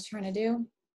undo what I was trying to do?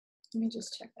 Let me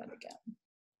just check that again.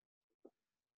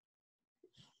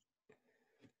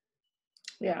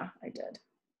 Yeah, I did.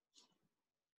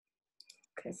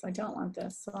 Okay, so I don't want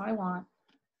this. So I want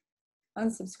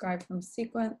unsubscribe from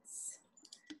sequence,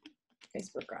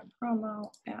 Facebook grad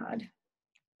promo, add.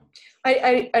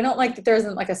 I don't like that there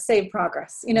isn't like a save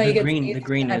progress. You know, the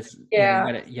green is, yeah.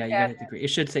 You gotta hit the green. It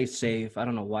should say save. I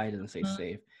don't know why it doesn't say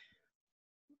save.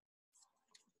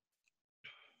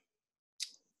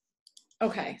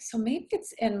 Okay, so maybe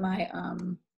it's in my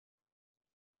I'm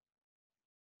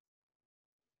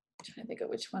trying to think of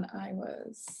which one I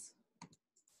was.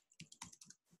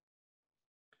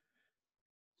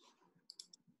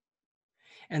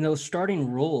 And those starting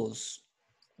rules,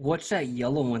 what's that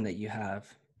yellow one that you have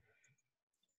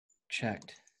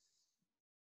checked?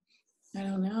 I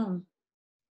don't know.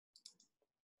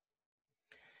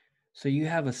 So you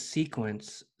have a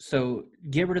sequence. So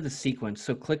get rid of the sequence.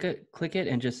 So click it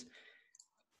and just,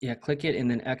 yeah, click it and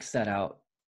then X that out.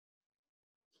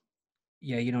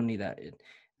 Yeah, you don't need that.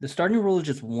 The starting rule is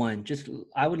just one.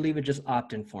 I would leave it just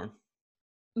opt-in form.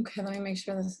 Okay, let me make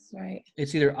sure this is right.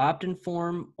 It's either opt-in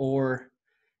form or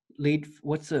lead.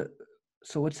 What's that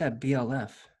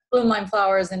BLF? Bloom Lime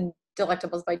Flowers and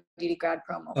Delectables by DD Grad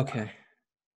promo. Okay.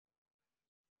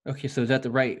 Okay, so is that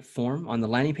the right form on the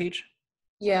landing page?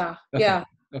 Yeah, okay. yeah.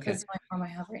 Okay. That's the only form I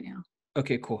have right now.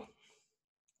 Okay, cool.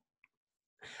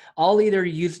 I'll either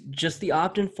use just the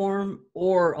opt-in form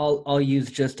or I'll use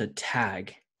just a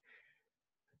tag.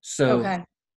 So okay.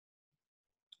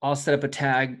 I'll set up a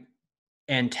tag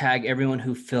and tag everyone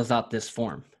who fills out this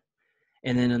form.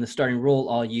 And then in the starting rule,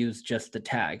 I'll use just the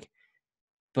tag.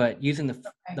 But using the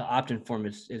opt-in form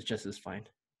is just as fine.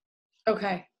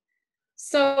 Okay.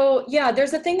 So yeah,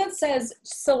 there's a thing that says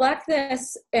select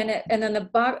this, and then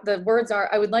the words are,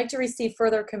 I would like to receive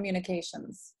further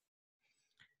communications.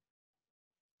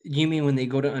 You mean when they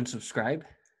go to unsubscribe?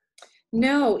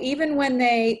 No, even when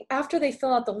after they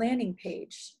fill out the landing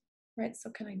page, right?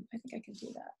 So I think I can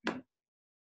do that.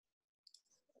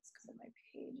 Let's go to my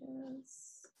pages.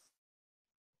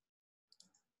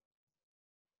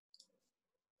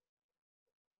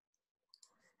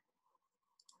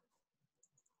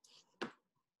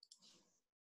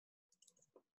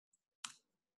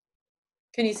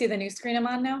 Can you see the new screen I'm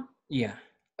on now? Yeah.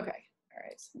 Okay. All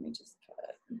right. So let me just put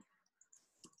it.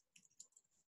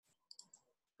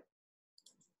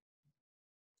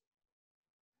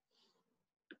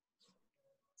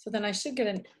 So then I should get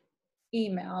an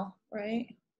email,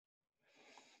 right?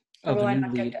 Or will I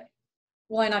not get that?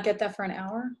 Will I not get that for an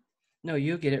hour? No,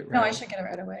 you'll get it right. No, I should get it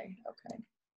right away. Okay.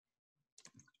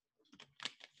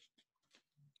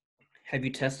 Have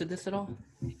you tested this at all?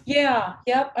 Yeah.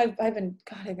 Yep. I've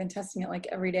been testing it like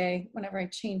every day whenever I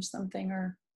change something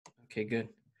or. Okay, good.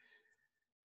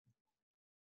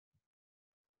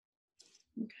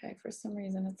 Okay. For some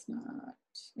reason it's not.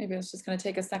 Maybe it's just going to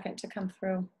take a second to come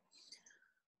through.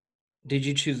 Did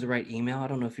you choose the right email? I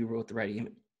don't know if you wrote the right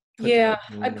email. Yeah,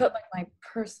 I put like my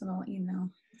personal email.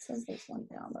 It says there's one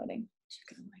downloading.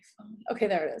 Check it on my phone. Okay,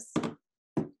 there it is.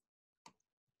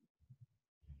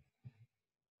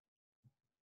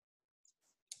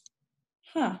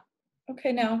 Huh.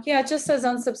 Okay, now, yeah, it just says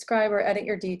unsubscribe or edit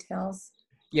your details.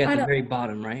 Yeah, at the very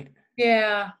bottom, right?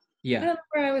 Yeah. Yeah. I don't know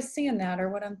where I was seeing that or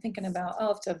what I'm thinking about.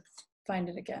 I'll have to find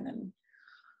it again. And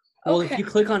well, if you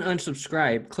click on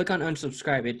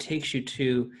unsubscribe, it takes you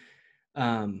to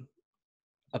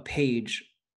a page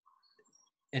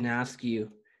and asks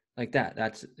you like that.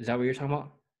 Is that what you're talking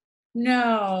about?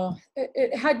 No,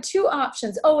 it had two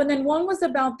options. Oh, and then one was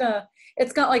about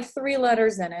it's got like 3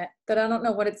 letters in it that I don't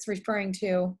know what it's referring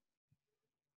to.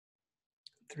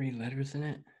 3 letters in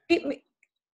it?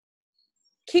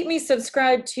 Keep me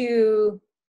subscribed to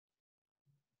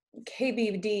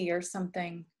KBD or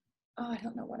something. Oh, I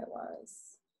don't know what it was.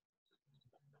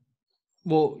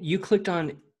 Well, you clicked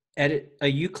on edit.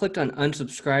 You clicked on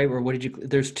unsubscribe, or what did you?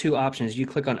 There's 2 options. You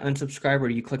click on unsubscribe, or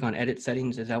you click on edit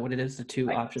settings. Is that what it is? The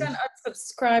 2 options. I'm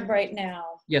unsubscribe right now.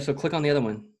 Yeah. So click on the other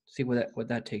one. See what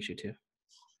that takes you to.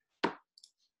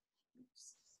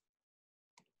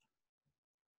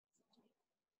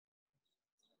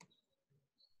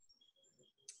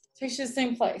 Takes you to the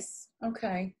same place.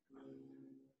 Okay.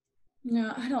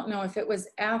 No, I don't know if it was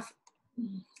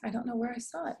I don't know where I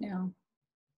saw it now.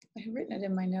 I have written it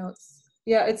in my notes.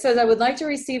 Yeah, it says I would like to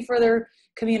receive further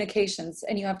communications,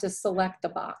 and you have to select the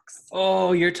box.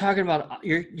 Oh, you're talking about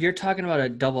a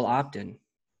double opt-in.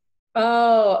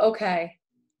 Oh, okay.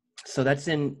 So that's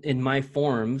in my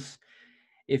forms.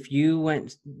 If you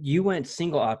went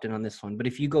single opt-in on this one, but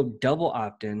if you go double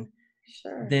opt-in,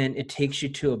 sure, then it takes you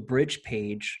to a bridge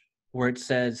page where it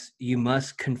says you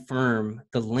must confirm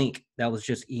the link that was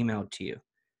just emailed to you.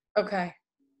 Okay.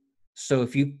 So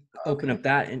if you open up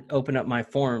that and open up my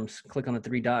forms, click on the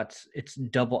 3 dots, it's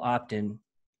double opt-in.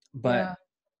 But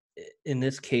in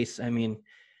this case, I mean,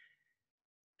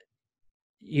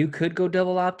 you could go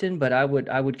double opt-in, but I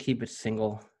would keep it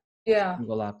single. Yeah.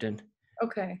 Single opt-in.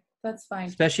 Okay, that's fine.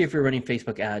 Especially if you're running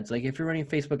Facebook ads. Like if you're running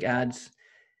Facebook ads,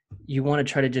 you want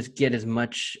to try to just get as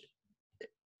much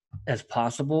as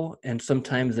possible. And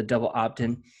sometimes the double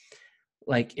opt-in,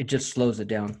 like it just slows it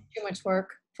down. Too much work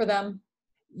for them.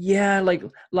 Yeah, like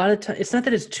a lot of times, it's not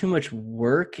that it's too much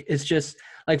work. It's just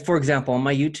like, for example, on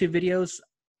my YouTube videos,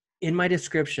 in my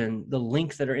description, the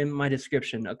links that are in my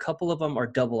description, a couple of them are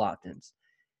double opt-ins.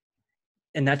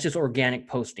 And that's just organic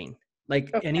posting. Like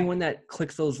anyone that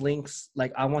clicks those links,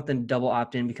 like I want them to double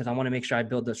opt-in because I want to make sure I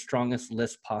build the strongest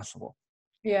list possible.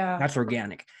 Yeah. That's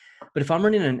organic. But if I'm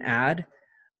running an ad,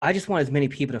 I just want as many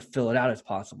people to fill it out as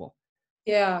possible.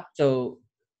 Yeah. So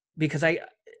because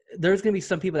there's going to be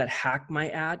some people that hack my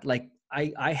ad. Like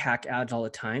I hack ads all the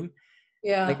time.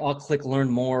 Yeah. Like I'll click learn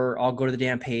more. I'll go to the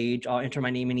damn page. I'll enter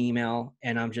my name and email,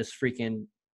 and I'm just freaking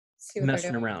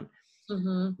messing around.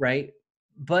 Right.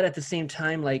 But at the same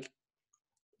time, like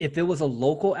if it was a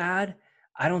local ad,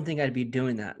 I don't think I'd be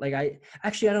doing that. Like I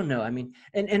don't know. I mean,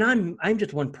 and I'm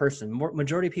just one person.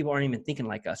 Majority of people aren't even thinking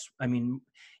like us. I mean,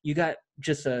 you got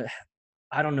just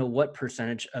I don't know what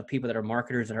percentage of people that are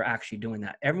marketers that are actually doing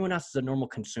that. Everyone else is a normal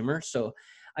consumer. So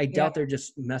I doubt they're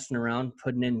just messing around,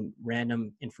 putting in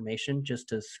random information just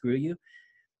to screw you.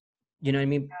 You know what I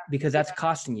mean? Because that's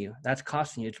costing you. That's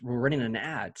costing you. We're running an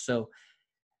ad. So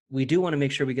we do want to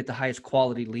make sure we get the highest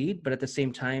quality lead, but at the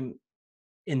same time,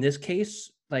 in this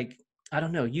case, like, I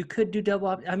don't know, you could do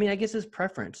double I mean, I guess it's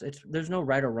preference. There's no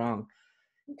right or wrong.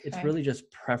 It's really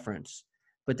just preference.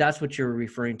 But that's what you're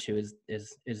referring to is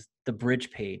the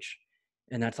bridge page,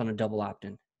 and that's on a double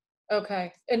opt-in.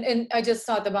 Okay. And I just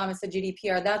saw at the bottom it said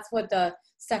GDPR. That's what the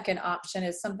second option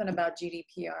is, something about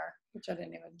GDPR, which I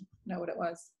didn't even know what it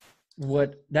was.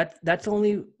 That's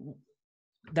only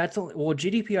well,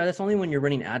 GDPR, that's only when you're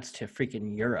running ads to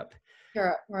freaking Europe.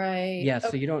 Europe, right. Yeah,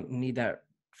 so you don't need that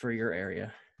for your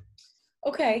area.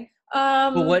 Okay.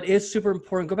 But what is super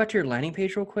important, go back to your landing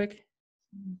page real quick.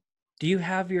 Do you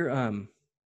have your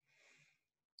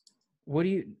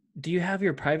do you have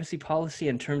your privacy policy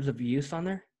in terms of use on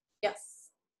there?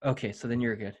 Yes. Okay, so then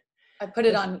you're good. I put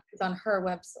it on, it's on her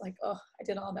website. Like, oh, I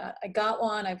did all that. I got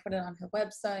one, I put it on her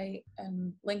website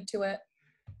and linked to it.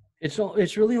 It's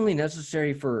really only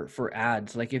necessary for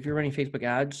ads. Like if you're running Facebook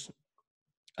ads,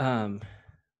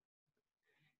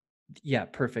 yeah,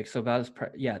 perfect. So about us,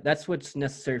 yeah, that's what's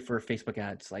necessary for Facebook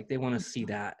ads. Like they want to see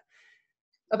that.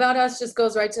 About Us just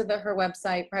goes right to her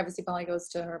website. Privacy Policy goes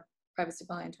to her privacy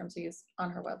policy in terms of use on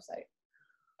her website.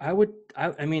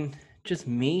 I mean, just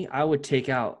me, I would take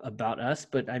out About Us,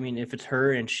 but I mean, if it's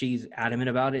her and she's adamant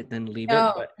about it, then leave it.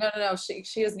 But No. She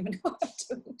doesn't even know what I'm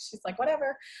doing. She's like,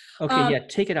 whatever. Okay, yeah,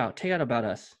 take it out. Take out About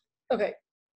Us. Okay.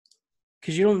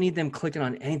 Because you don't need them clicking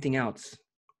on anything else.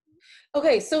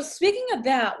 Okay, so speaking of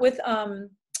that, with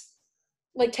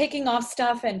like taking off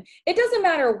stuff, and it doesn't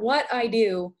matter what I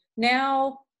do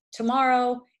now,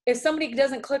 tomorrow, if somebody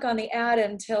doesn't click on the ad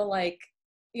until like,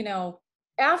 you know,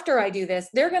 after I do this,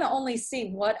 they're going to only see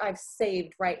what I've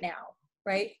saved right now,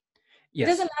 right? Yes.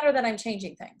 It doesn't matter that I'm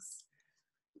changing things.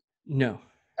 No.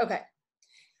 Okay.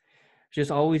 Just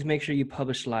always make sure you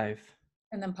publish live.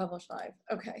 And then publish live.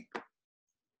 Okay.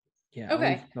 Yeah. Okay.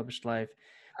 Always publish live.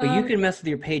 But you can mess with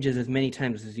your pages as many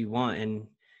times as you want, and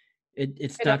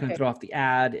it's not going to throw off the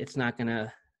ad. It's not going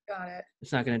to. Got it.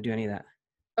 It's not going to do any of that.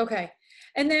 Okay.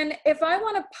 And then if I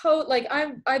want to post, like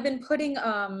I've been putting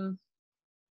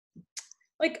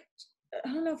like,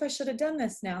 I don't know if I should have done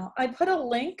this now. I put a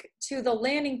link to the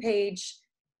landing page,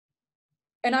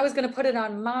 and I was going to put it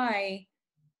on my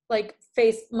like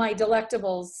my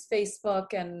Delectables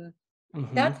Facebook, and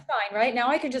that's fine, right? Now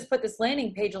I can just put this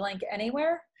landing page link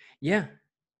anywhere. Yeah.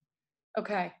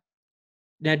 Okay.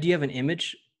 Now, do you have an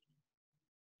image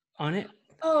on it?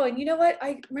 Oh, and you know what?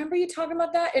 I remember you talking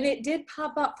about that, and it did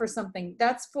pop up for something.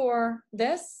 That's for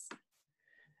this?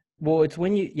 Well, it's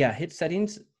when you, hit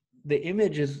settings. The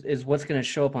image is what's going to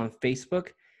show up on Facebook.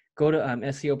 Go to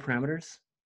SEO parameters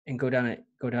and go down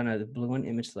to the blue one,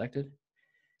 image selected.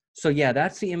 So yeah,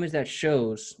 that's the image that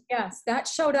shows. Yes, that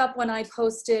showed up when I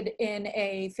posted in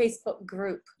a Facebook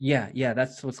group. Yeah,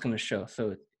 that's what's going to show.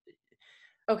 So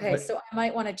okay, so I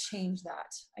might want to change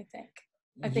that, I think.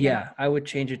 I would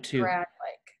change it to grad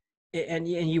like. And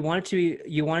you want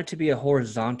it to be a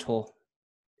horizontal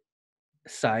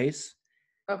size.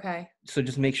 Okay. So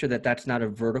just make sure that that's not a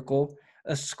vertical.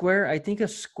 A square, I think a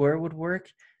square would work.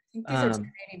 I think these are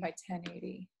 1080 by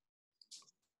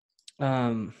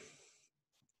 1080.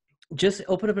 Just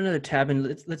open up another tab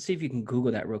and let's see if you can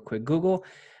Google that real quick. Google,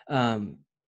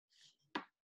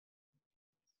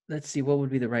 let's see, what would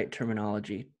be the right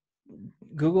terminology?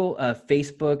 Google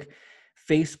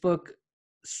Facebook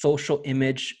social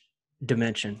image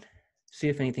dimension. See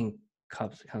if anything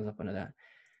comes up under that.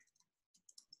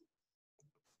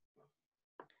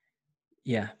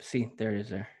 Yeah, see, there it is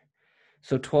there.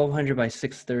 So 1200 by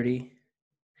 630.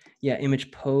 Yeah,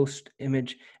 image post,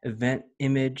 image event,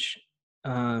 image,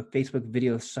 Facebook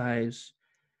video size.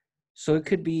 So it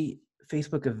could be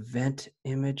Facebook event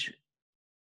image.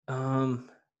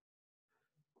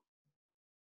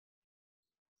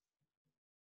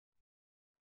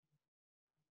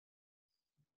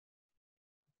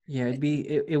 Yeah,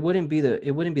 it wouldn't be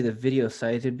the video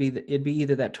size. It'd be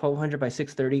either that 1200 by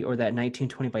 630 or that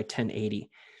 1920 by 1080.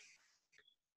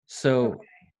 So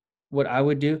what I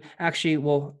would do, actually,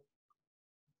 well,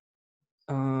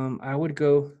 I would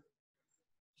go.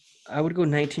 I would go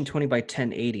 1920 by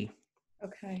 1080.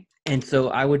 Okay. And so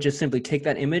I would just simply take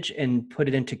that image and put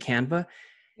it into Canva.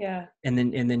 Yeah. And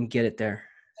then get it there.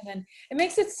 And then it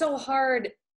makes it so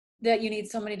hard that you need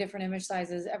so many different image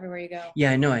sizes everywhere you go.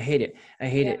 Yeah, I know. I hate it. I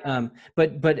hate it.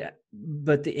 But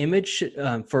the image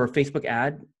for a Facebook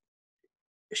ad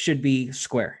should be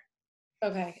square.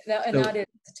 Okay. And So, that is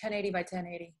 1080 by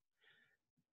 1080.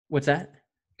 what's that?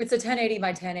 It's a 1080 by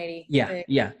 1080.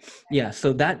 Yeah.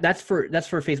 So that's for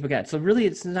Facebook ads. So really,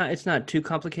 it's not too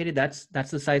complicated. That's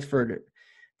the size for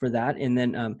that. And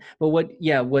then but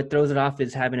what throws it off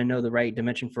is having to know the right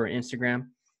dimension for Instagram,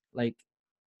 like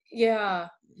yeah.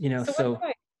 So so what if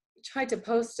I tried to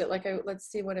post it? Like let's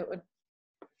see what it would.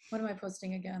 What am I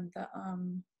posting again?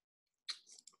 The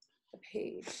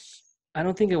page. I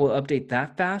don't think it will update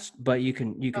that fast, but you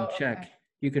can check. Okay.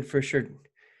 You can for sure.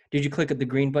 Did you click at the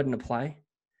green button apply?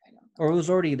 Or it was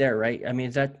already there, right? I mean,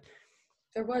 is that?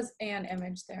 There was an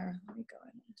image there. Let me go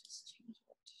in and just change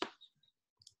it.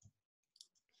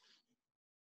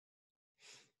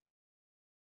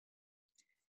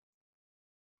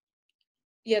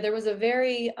 Yeah, there was a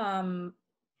very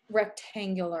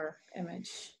rectangular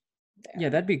image there. Yeah,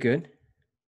 that'd be good.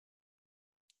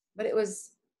 But it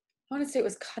was, I want to say it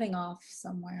was cutting off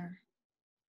somewhere.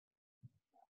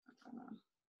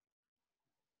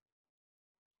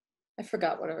 I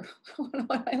forgot what am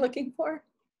I looking for?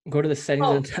 Go to the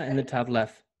settings in the top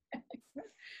left.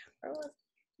 Where was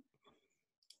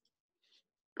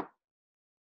it?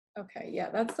 Okay,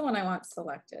 yeah, that's the one I want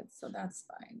selected, so that's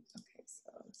fine. Okay,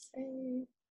 so save.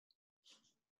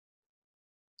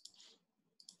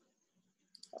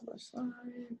 Publish live.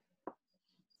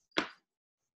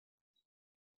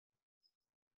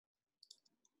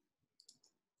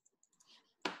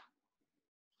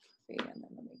 And then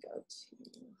let me go to.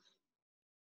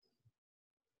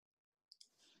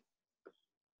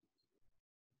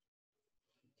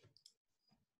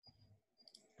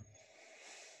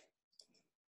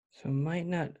 So it might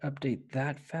not update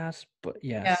that fast, but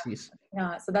yeah.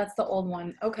 Yeah, so that's the old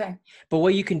one. Okay. But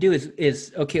what you can do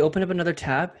is okay, open up another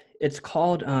tab. It's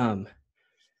called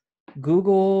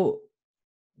Google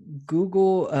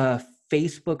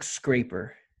Facebook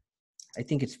Scraper. I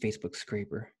think it's Facebook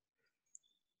Scraper.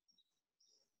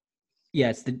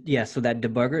 Yeah, so that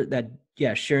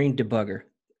debugger, sharing debugger.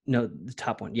 No, the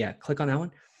top one. Yeah, click on that one.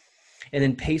 And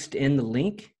then paste in the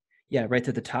link. Yeah, right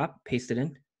to the top, paste it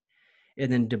in. And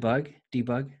then debug.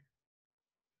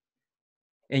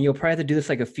 And you'll probably have to do this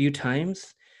like a few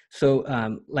times.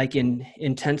 So like in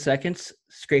 10 seconds,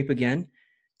 scrape again.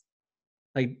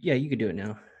 Like, yeah, you could do it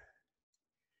now.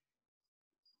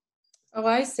 Oh,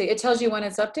 I see. It tells you when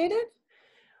it's updated?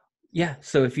 Yeah,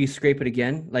 so if you scrape it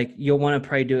again, like you'll want to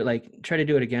probably do it, like try to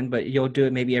do it again, but you'll do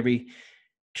it maybe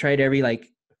try it every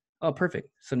like, oh, perfect.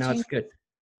 So now it's good.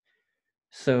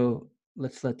 So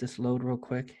let's let this load real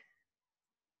quick.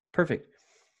 Perfect.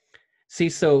 See,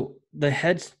 so the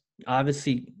head's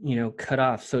obviously, cut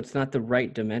off, so it's not the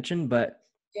right dimension, but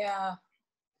yeah.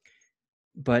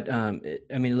 But I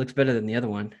mean, it looks better than the other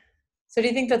one. So do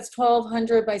you think that's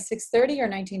 1200 by 630 or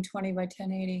 1920 by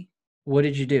 1080? What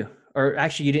did you do? Or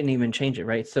actually, you didn't even change it,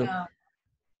 right? So yeah.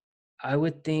 I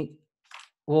would think,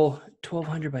 well,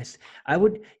 1200 by, I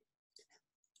would,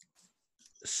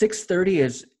 630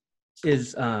 is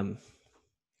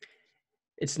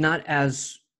it's not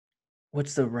as,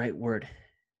 what's the right word?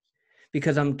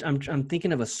 Because I'm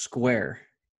thinking of a square.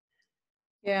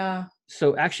 Yeah.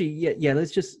 So actually, yeah.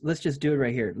 Let's just do it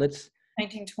right here. Let's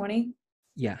 1920.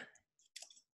 Yeah.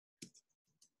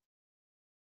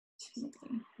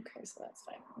 Okay, so that's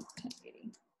fine.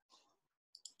 1080.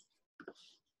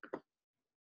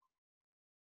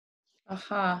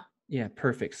 Aha. Yeah,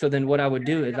 perfect. So then what I would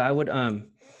do is I would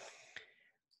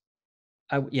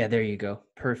yeah, there you go.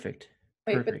 Perfect.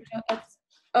 Wait, Perfect. but that's,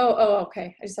 oh,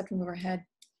 okay. I just have to move her head.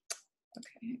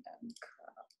 Okay.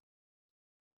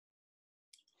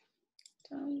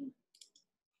 Done.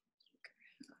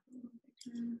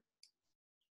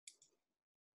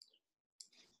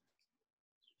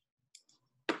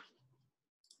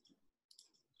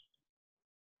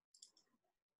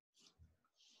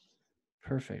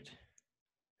 Perfect.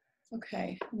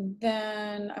 Okay, and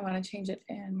then I want to change it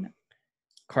in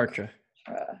Kartra.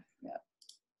 Yeah.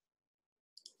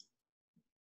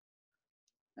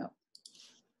 No.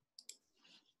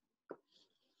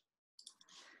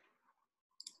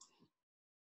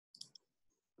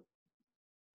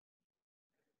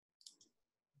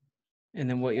 And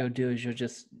then what you'll do is you'll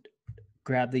just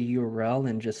grab the URL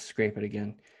and just scrape it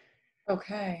again.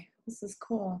 Okay, this is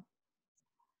cool.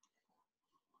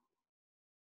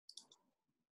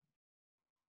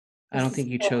 I don't think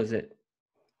you chose it.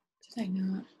 Did I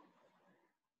not?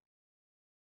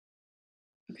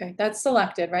 Okay, that's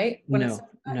selected, right? When it's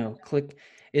No, click.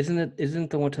 Isn't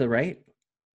the one to the right?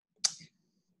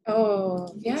 Oh,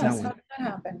 It's that yes. How one. did that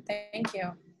happen? Thank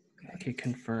you. Okay,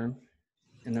 confirm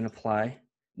and then apply.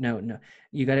 No.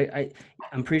 You gotta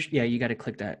I'm pretty sure, yeah, you gotta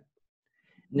click that.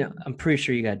 No, I'm pretty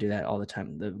sure you gotta do that all the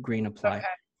time. The green apply. Okay.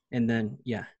 And then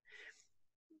yeah.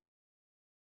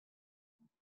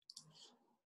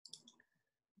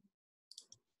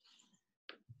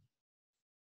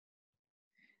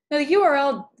 Now the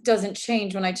URL doesn't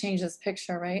change when I change this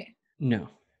picture, right? No.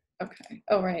 Okay.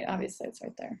 Oh, right. Obviously, it's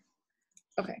right there.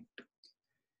 Okay.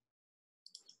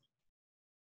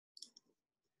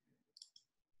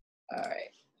 All right.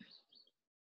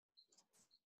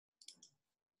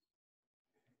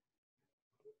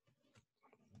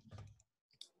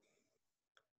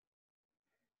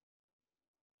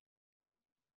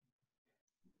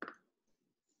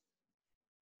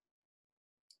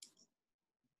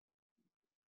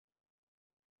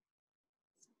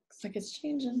 Looks like it's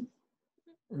changing.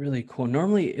 Really cool.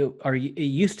 Normally it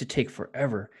used to take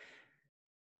forever.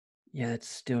 Yeah, that's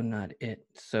still not it.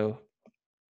 So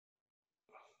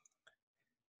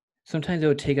sometimes it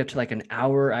would take up to like an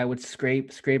hour. I would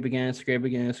scrape again,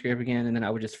 and then I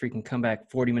would just freaking come back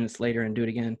 40 minutes later and do it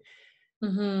again.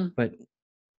 But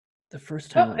the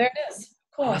first time, Oh, there it is.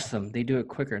 Cool. Awesome. They do it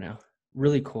quicker now.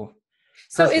 Really cool.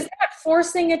 So is that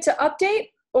forcing it to update,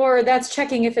 or that's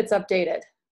checking if it's updated?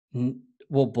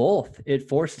 Well, both. It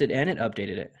forced it and it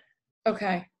updated it.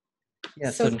 Okay. Yeah,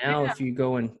 so now if you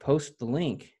go and post the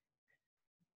link,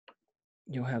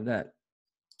 you'll have that.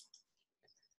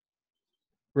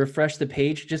 Refresh the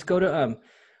page. Just go to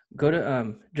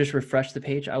just refresh the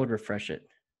page. I would refresh it.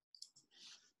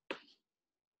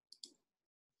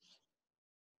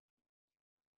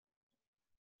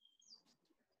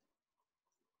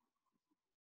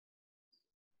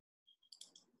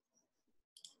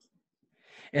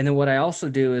 And then what I also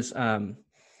do is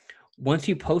once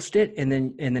you post it and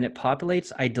then it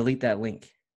populates, I delete that link.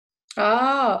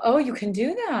 Oh, you can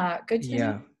do that. Good to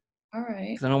know. All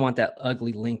right. Because I don't want that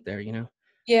ugly link there, you know?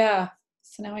 Yeah.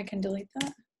 So now I can delete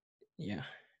that? Yeah.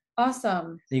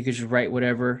 Awesome. You could just write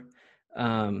whatever.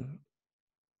 And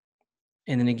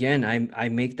then again, I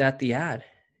make that the ad.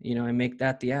 You know, I make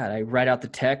that the ad. I write out the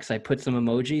text, I put some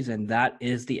emojis, and that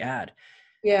is the ad.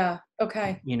 Yeah.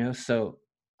 Okay. You know, so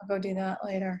I'll go do that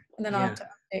later. And then I'll have to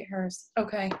update hers.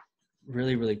 Okay.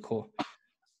 Really, really cool.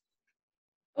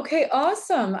 Okay,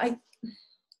 awesome.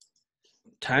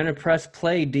 Time to press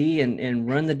play, D, and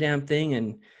run the damn thing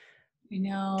and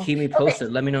keep me posted.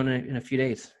 Okay. Let me know in a few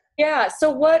days. Yeah.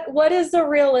 So what is the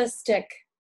realistic?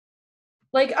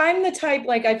 Like I'm the type,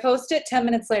 like I post it 10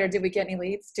 minutes later. Did we get any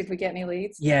leads? Did we get any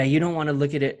leads? Yeah, you don't want to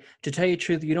look at it. To tell you the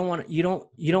truth, you don't want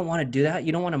to do that.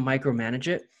 You don't want to micromanage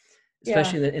it,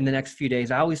 especially in the next few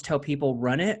days. I always tell people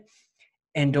run it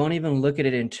and don't even look at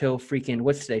it until freaking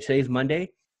what's today? Today's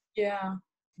Monday. Yeah.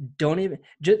 Don't even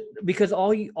just because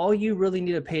all you really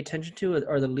need to pay attention to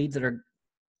are the leads that are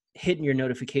hitting your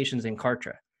notifications in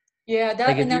Kartra. Yeah,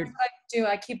 that's what I do.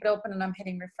 I keep it open and I'm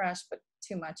hitting refresh, but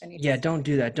too much. I need. Yeah, don't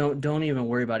do that. Don't even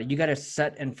worry about it. You got to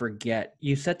set and forget.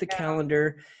 You set the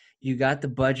calendar. You got the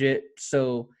budget,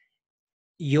 so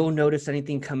you'll notice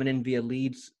anything coming in via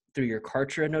leads through your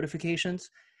Kartra notifications.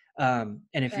 And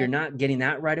if you're not getting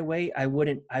that right away, I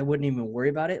wouldn't even worry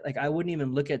about it. Like I wouldn't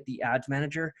even look at the ads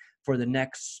manager for the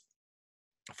next.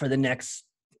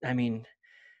 I mean,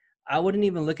 I wouldn't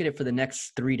even look at it for the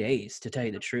next 3 days, to tell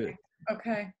you the truth.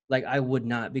 Okay. Like I would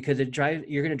not, because you're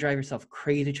going to drive yourself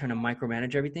crazy trying to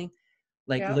micromanage everything.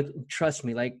 Like, look, trust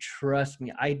me,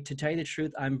 to tell you the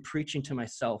truth, I'm preaching to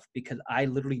myself because I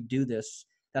literally do this.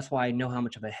 That's why I know how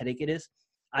much of a headache it is.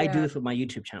 I do this with my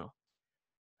YouTube channel.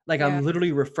 Like I'm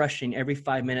literally refreshing every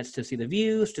 5 minutes to see the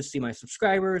views, to see my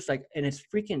subscribers, like, and it's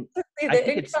freaking, I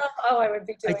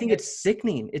think it's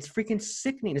sickening. It's freaking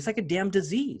sickening. It's like a damn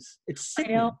disease. It's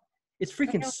sickening. It's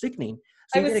freaking sickening.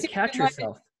 So you gotta catch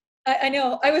yourself. I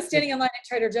know. I was standing in line at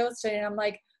Trader Joe's today and I'm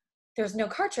like, there's no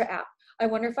Kartra app. I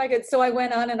wonder if I could. So I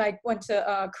went on and I went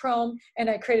to Chrome and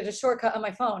I created a shortcut on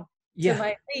my phone to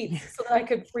my leads so that I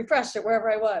could refresh it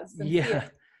wherever I was. And see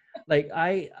it. Like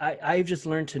I've just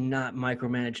learned to not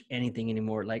micromanage anything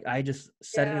anymore. Like I just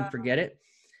set it and forget it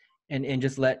and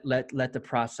just let the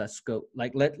process go.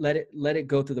 Like let it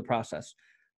go through the process.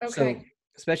 Okay. So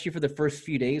especially for the first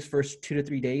few days, first 2 to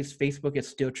 3 days, Facebook is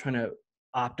still trying to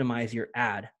optimize your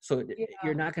ad. So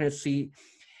you're not going to see,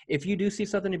 if you do see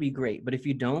something, to be great. But if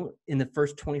you don't in the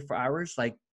first 24 hours,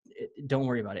 like don't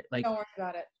worry about it. Like don't worry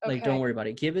about it. Okay. Like don't worry about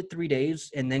it. Give it 3 days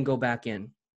and then go back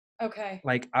in. Okay.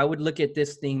 Like I would look at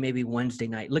this thing maybe Wednesday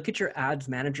night. Look at your ads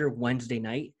manager Wednesday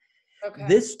night. Okay.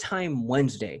 This time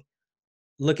Wednesday,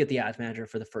 look at the ads manager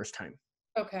for the first time.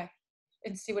 Okay.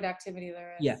 And see what activity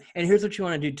there is. Yeah. And here's what you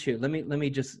want to do too. Let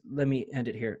me end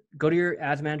it here. Go to your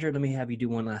ads manager. Let me have you do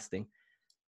one last thing.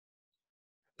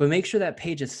 But make sure that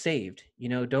page is saved. You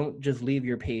know, don't just leave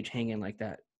your page hanging like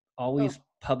that. Always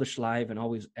publish live and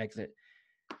always exit.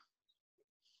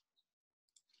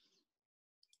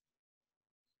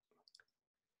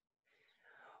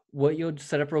 What you'll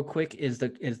set up real quick is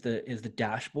the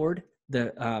dashboard.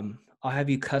 I'll have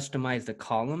you customize the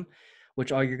column,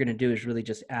 which all you're going to do is really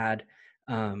just add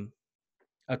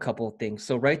a couple of things.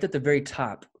 So right at the very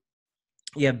top,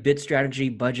 you have bid strategy,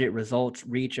 budget, results,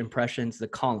 reach, impressions, the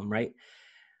column, right?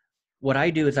 What I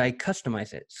do is I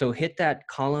customize it. So hit that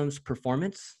columns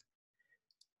performance.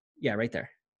 Yeah, right there.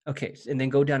 Okay, and then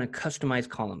go down and customize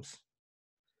columns.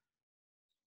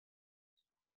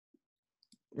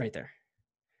 Right there.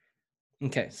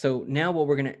 Okay, so now what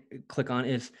we're gonna click on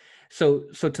is, so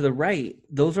to the right,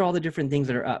 those are all the different things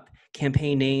that are up.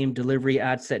 Campaign name, delivery,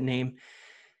 ad set name.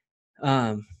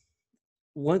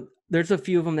 There's a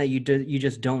few of them that you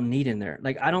just don't need in there.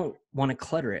 Like, I don't want to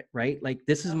clutter it, right? Like,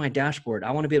 this is my dashboard.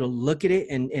 I want to be able to look at it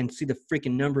and see the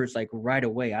freaking numbers like right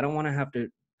away. I don't want to have to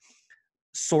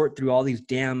sort through all these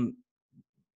damn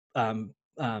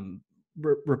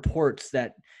reports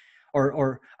that,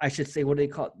 or I should say, what do they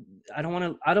call it? I don't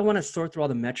want to sort through all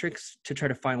the metrics to try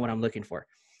to find what I'm looking for.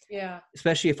 Yeah.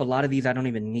 Especially if a lot of these I don't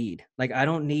even need. Like, I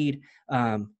don't need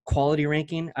quality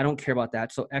ranking. I don't care about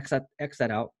that. So X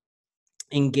that out.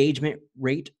 Engagement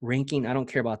rate ranking, I don't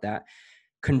care about that.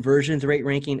 Conversions rate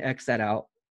ranking, X that out.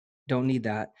 Don't need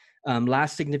that.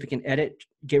 Last significant edit,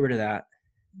 get rid of that.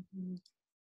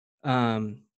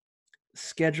 Mm-hmm.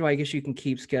 Schedule, I guess you can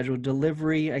keep schedule.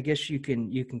 Delivery, I guess you can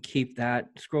keep that.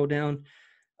 Scroll down.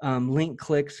 Link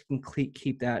clicks, can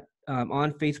keep that.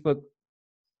 On Facebook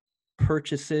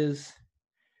purchases,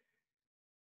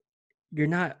 you're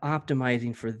not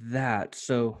optimizing for that,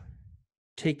 so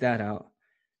take that out.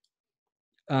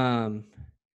 And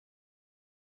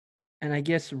I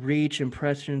guess reach,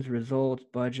 impressions, results,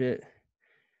 budget,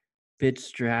 bid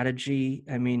strategy.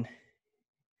 I mean,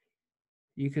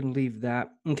 you can leave that.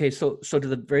 Okay, so to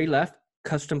the very left,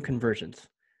 custom conversions.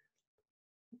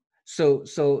 So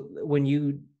when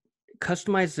you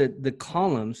customize the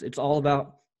columns, it's all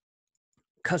about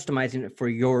customizing it for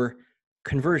your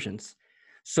conversions.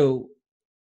 So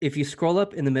if you scroll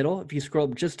up in the middle, if you scroll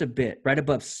up just a bit, right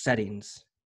above settings.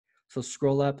 So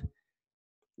scroll up.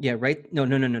 Yeah, right. No.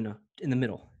 In the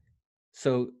middle.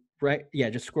 So right. Yeah,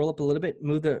 just scroll up a little bit.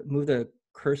 Move the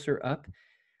cursor up.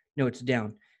 No, it's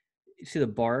down. You see the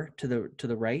bar to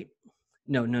the right?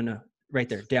 No. Right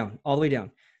there. Down. All the way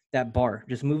down. That bar.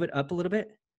 Just move it up a little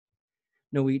bit.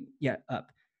 No,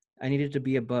 up. I need it to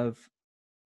be above.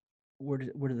 Where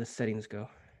do the settings go?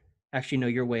 Actually, no,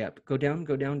 you're way up. Go down.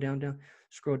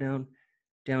 Scroll down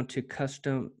to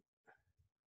custom.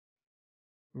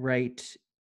 Right.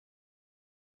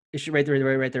 It should right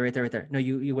there. No,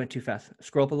 you went too fast.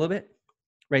 Scroll up a little bit.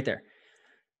 Right there.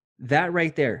 That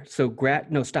right there. So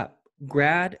stop.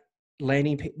 Grad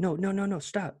landing page. No,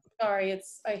 stop. Sorry,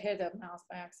 I hit a mouse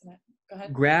by accident. Go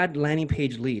ahead. Grad landing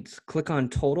page leads. Click on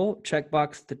total,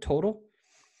 checkbox the total,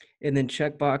 and then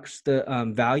checkbox the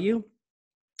value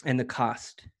and the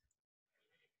cost.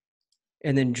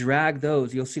 And then drag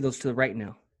those. You'll see those to the right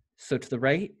now. So to the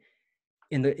right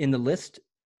in the list,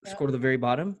 scroll to the very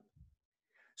bottom.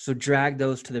 So drag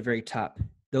those to the very top.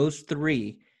 Those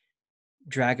three,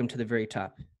 drag them to the very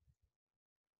top.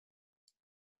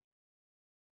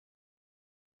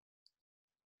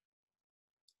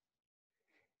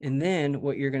 And then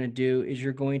what you're going to do is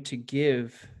you're going to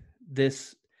give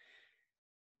this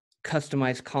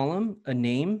customized column a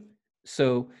name.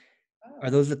 So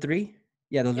are those the three?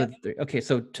 Yeah, those are the three. Okay,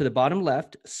 so to the bottom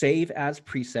left, save as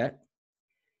preset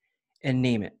and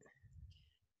name it.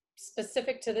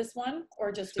 Specific to this one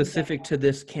or just specific to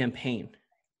this campaign?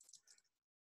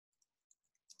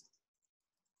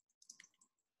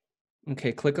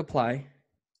 Okay, click apply.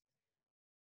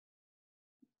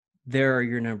 There are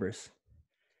your numbers.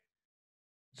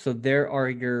 So there are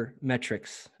your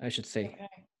metrics, I should say. Okay.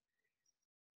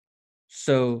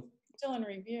 So still in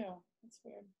review. That's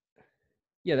weird.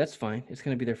 Yeah, that's fine. It's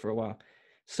going to be there for a while.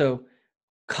 So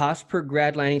cost per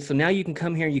grad landing. So now you can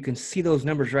come here and you can see those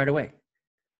numbers right away.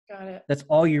 Got it. That's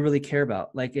all you really care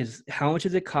about. Like, is how much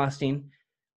is it costing,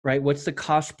 right? What's the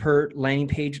cost per landing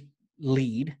page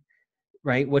lead,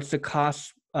 right? What's the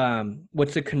cost?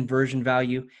 What's the conversion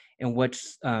value, and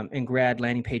what's in grad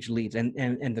landing page leads, and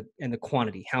the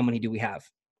quantity? How many do we have?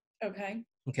 Okay.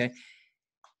 Okay.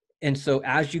 And so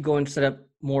as you go and set up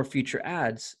more future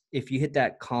ads, if you hit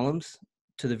that columns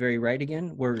to the very right again,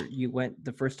 where you went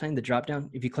the first time, the drop down.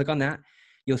 If you click on that,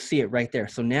 you'll see it right there.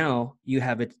 So now you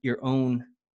have it your own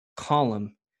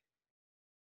column.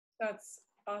 That's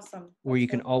awesome. Where you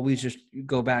can always just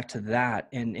go back to that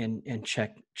and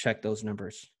check those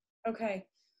numbers. Okay.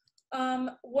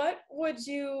 What would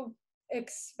you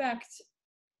expect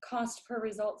cost per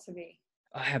result to be?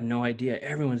 I have no idea.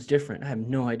 Everyone's different. I have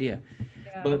no idea.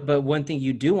 Yeah. But one thing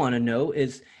you do want to know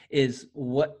is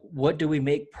what do we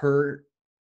make per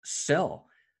sell?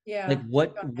 Yeah. Like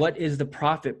what is the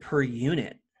profit per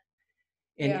unit?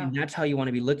 And that's how you want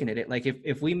to be looking at it. Like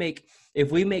if we make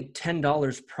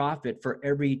 $10 profit for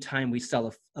every time we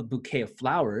sell a bouquet of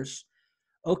flowers,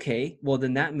 okay, well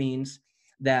then that means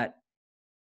that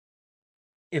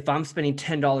if I'm spending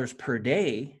 $10 per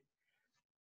day,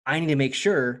 I need to make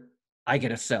sure I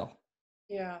get a sell.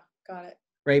 Yeah, got it.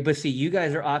 Right. But see, you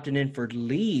guys are opting in for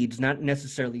leads, not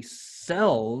necessarily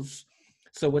sells.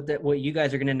 So what you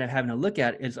guys are going to end up having to look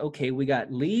at is, okay, we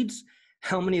got leads.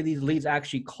 How many of these leads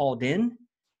actually called in?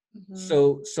 Mm-hmm.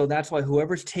 So that's why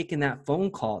whoever's taking that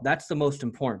phone call, that's the most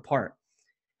important part,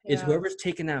 is whoever's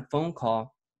taking that phone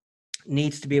call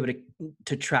needs to be able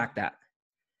to track that.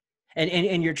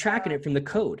 And you're tracking it from the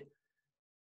code.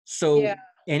 So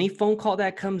any phone call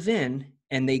that comes in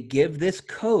and they give this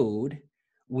code,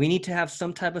 we need to have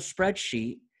some type of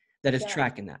spreadsheet that is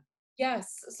tracking that.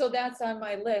 Yes. So that's on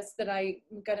my list that I'm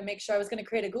going to make sure. I was going to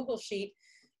create a Google sheet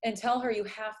and tell her, you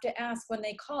have to ask when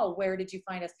they call, where did you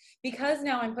find us? Because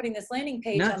now I'm putting this landing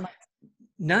page on my...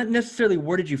 Not necessarily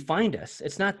where did you find us?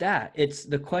 It's not that. It's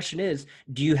the question is,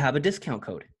 do you have a discount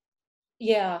code?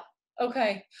 Yeah.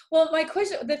 Okay. Well, my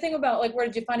question, the thing about like, where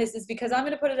did you find us is because I'm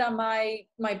going to put it on my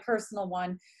personal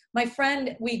one. My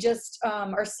friend, we just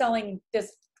are selling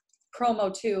this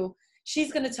promo to.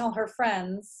 She's going to tell her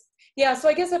friends. Yeah. So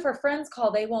I guess if her friends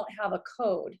call, they won't have a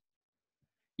code.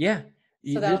 Yeah.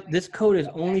 So this code is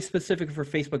only specific for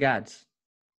Facebook ads.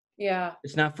 Yeah.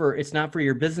 It's not for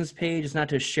your business page. It's not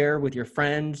to share with your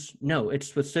friends. No, it's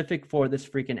specific for this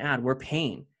freaking ad. We're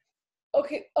paying.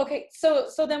 Okay. So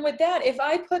then with that, if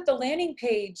I put the landing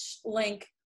page link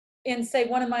in, say,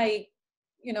 one of my,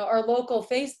 our local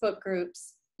Facebook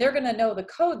groups, they're going to know the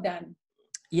code then.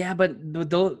 Yeah, but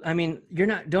those, I mean,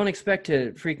 don't expect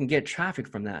to freaking get traffic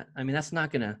from that. I mean, that's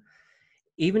not going to,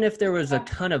 even if there was a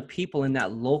ton of people in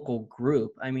that local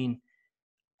group, I mean,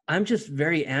 I'm just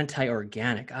very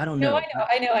anti-organic. I don't know.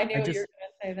 I knew you were going to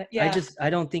say that. Yeah. I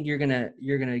don't think you're going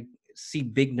to see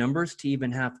big numbers to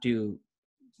even have to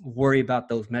worry about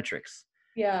those metrics.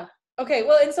 Yeah. Okay.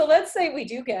 Well, and so let's say we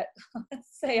do get,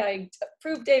 let's say I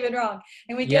prove David wrong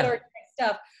and we get organic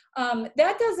stuff.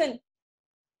 That doesn't,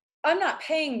 I'm not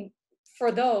paying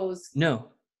for those. No,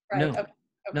 right? No, okay.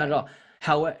 Not at all.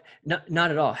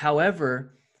 Not at all.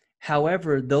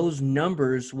 However, those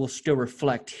numbers will still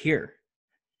reflect here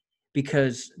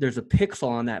because there's a pixel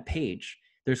on that page.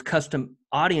 There's custom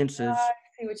audiences. I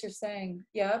see what you're saying.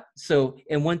 Yep. So,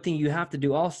 and one thing you have to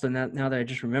do also, now that I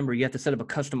just remember, you have to set up a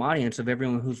custom audience of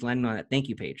everyone who's landing on that thank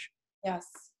you page. Yes.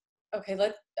 Okay.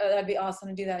 That'd be awesome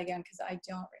to do that again because I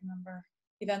don't remember.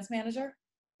 Events manager?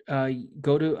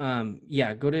 Go to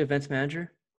Events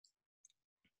Manager.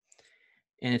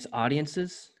 And it's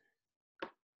audiences.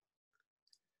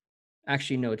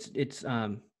 Actually, no, it's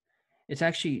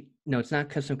actually, no, it's not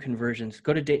custom conversions.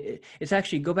 Go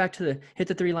back to hit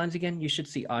the 3 lines again. You should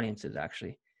see audiences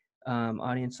actually.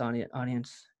 Audience.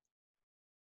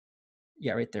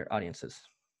 Yeah, right there, audiences.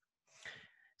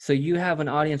 So you have an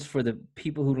audience for the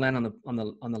people who land on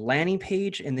the landing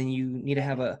page, and then you need to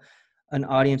have an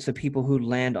audience of people who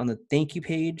land on the thank you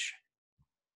page.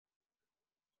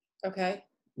 Okay.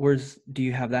 Do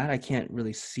you have that? I can't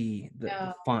really see.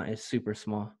 The font is super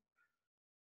small.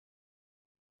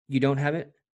 You don't have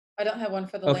it? I don't have one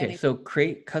for the landing. Okay, so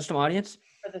create custom audience.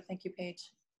 For the thank you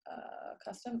page.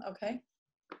 Custom, okay.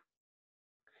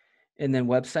 And then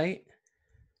website.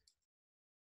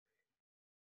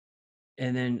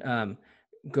 And then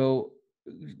go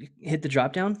hit the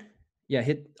drop down. Yeah,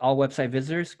 hit all website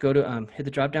visitors. Go to hit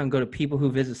the drop down, go to people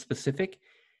who visit specific,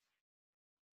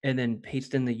 and then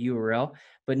paste in the URL,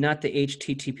 but not the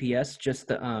HTTPS, just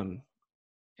the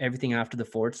everything after the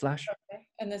 /. Okay.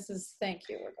 And this is thank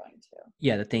you we're going to.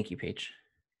 Yeah, the thank you page.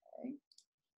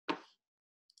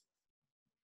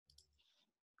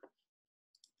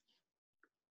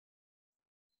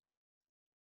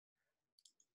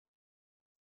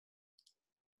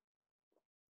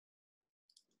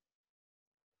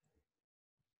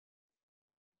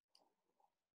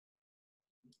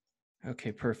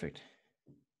 Okay, perfect.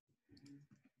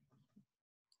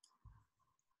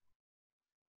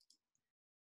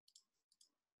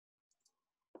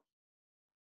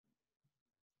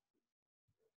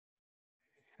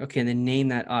 Okay, and then name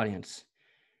that audience.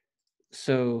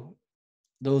 So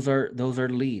those are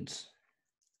leads.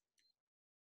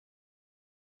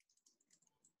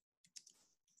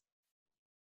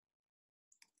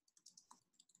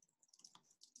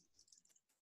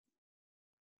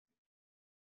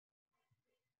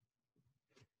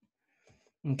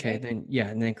 Okay, then yeah,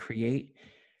 and then create.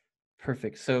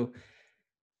 Perfect. So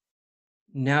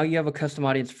now you have a custom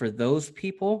audience for those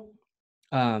people.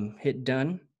 Hit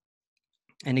done.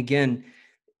 And again,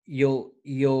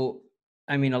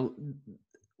 I mean,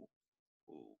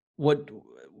 what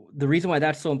the reason why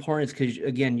that's so important is because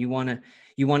again, you want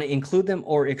to include them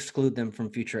or exclude them from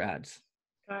future ads.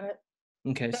 Got it.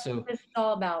 Okay, That's so what it's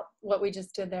all about. What we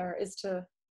just did there is to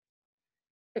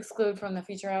exclude from the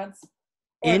feature ads.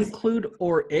 Include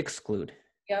or exclude.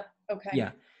 Yep. Okay.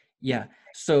 Yeah. Yeah.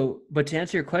 So, but to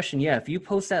answer your question, yeah, if you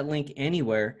post that link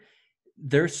anywhere,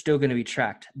 they're still going to be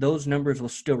tracked. Those numbers will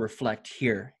still reflect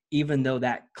here, even though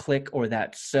that click or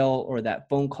that sell or that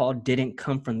phone call didn't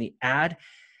come from the ad,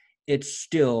 it's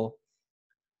still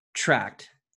tracked.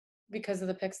 Because of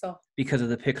the pixel. Because of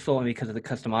the pixel and because of the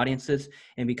custom audiences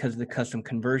and because of the custom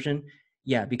conversion.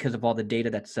 Yeah, because of all the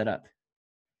data that's set up.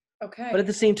 Okay. But at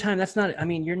the same time, that's not, I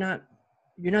mean, you're not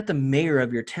the mayor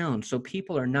of your town. So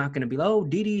people are not going to be like, oh,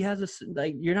 Dee has a,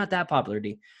 like, you're not that popular,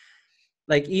 Dee.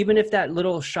 Like, even if that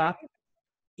little shop,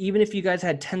 even if you guys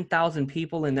had 10,000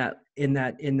 people in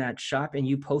that shop and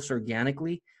you post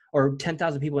organically, or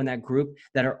 10,000 people in that group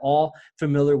that are all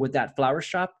familiar with that flower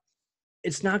shop,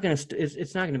 it's not going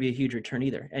to be a huge return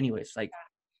either. Anyways, like,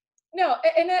 no,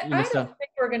 and I don't so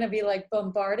think we're going to be like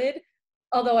bombarded.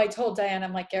 Although I told Diane,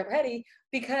 I'm like, get ready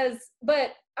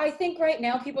but I think right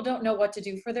now people don't know what to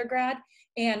do for their grad.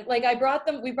 And like we brought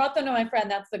them to my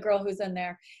friend, that's the girl who's in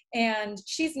there. And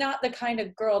she's not the kind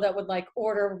of girl that would like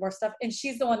order more stuff. And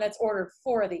she's the one that's ordered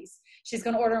 4 of these. She's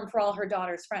going to order them for all her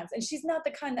daughter's friends. And she's not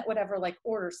the kind that would ever like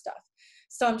order stuff.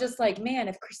 So I'm just like, man,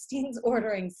 if Christine's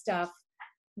ordering stuff,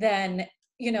 then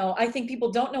I think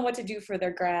people don't know what to do for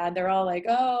their grad. They're all like,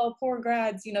 oh, poor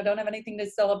grads, don't have anything to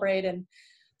celebrate. And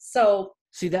so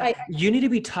see that you need to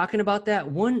be talking about that.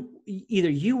 One, either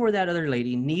you or that other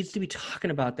lady needs to be talking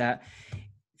about that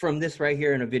from this right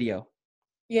here in a video.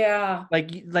 Yeah.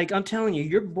 Like I'm telling you,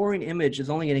 your boring image is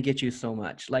only going to get you so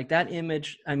much. Like that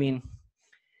image, I mean,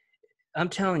 I'm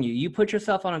telling you, you put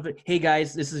yourself on a, hey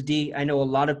guys, this is Dee. I know a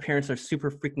lot of parents are super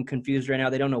freaking confused right now.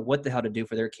 They don't know what the hell to do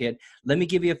for their kid. Let me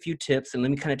give you a few tips and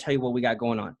let me kind of tell you what we got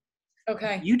going on.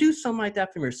 Okay. You do something like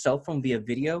that from your cell phone via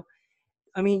video,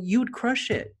 I mean, you would crush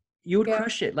it. You would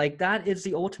crush it. Like that is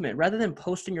the ultimate. Rather than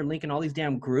posting your link in all these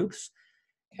damn groups,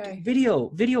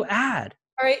 video ad.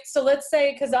 All right. So let's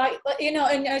say, because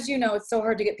and as you know, it's so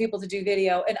hard to get people to do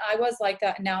video. And I was like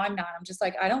that. And now I'm not. I'm just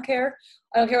like, I don't care.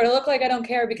 I don't care what I look like. I don't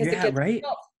care because it gets right.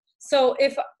 Results.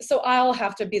 So I'll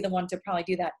have to be the one to probably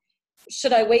do that.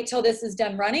 Should I wait till this is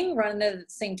done running at the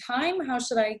same time? How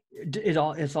should I?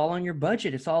 It's all on your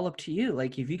budget. It's all up to you.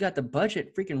 Like if you got the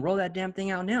budget, freaking roll that damn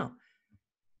thing out now.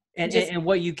 And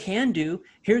what you can do,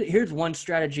 here's one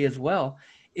strategy as well,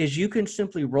 is you can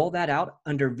simply roll that out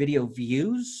under video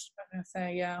views. I'm gonna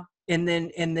say, yeah. And then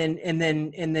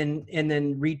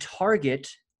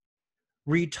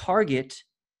retarget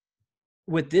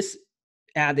with this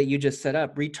ad that you just set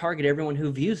up, retarget everyone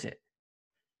who views it.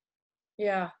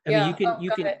 Yeah. I mean,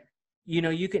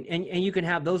 you can and you can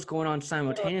have those going on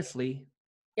simultaneously.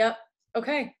 Yep.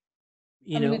 Okay.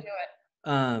 I'm gonna do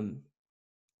it.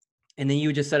 And then you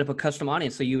would just set up a custom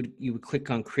audience. So you would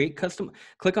click on create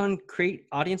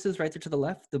audiences right there to the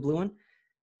left, the blue one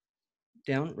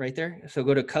down right there. So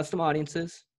go to custom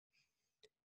audiences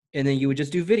and then you would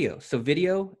just do video. So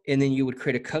video, and then you would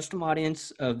create a custom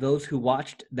audience of those who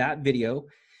watched that video.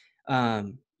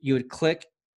 You would click,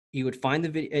 you would find the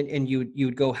video and you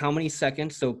would go how many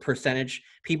seconds. So percentage,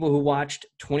 people who watched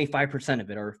 25%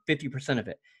 of it or 50% of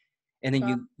it. And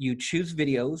then you choose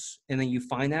videos and then you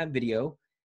find that video.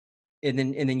 And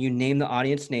then you name the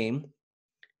audience name,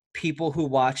 people who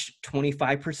watched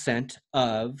 25%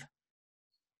 of,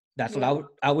 that's what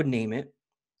I would name it.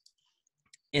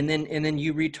 And then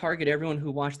you retarget everyone who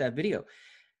watched that video.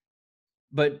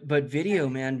 But video,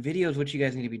 man, video is what you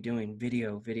guys need to be doing.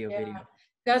 Video.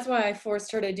 That's why I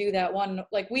forced her to do that one.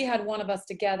 Like we had one of us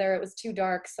together. It was too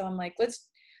dark. So I'm like,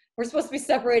 we're supposed to be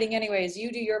separating anyways.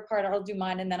 You do your part, I'll do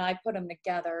mine. And then I put them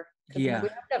together. Yeah. We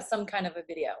have to have some kind of a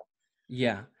video.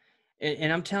 Yeah.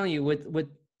 And I'm telling you, with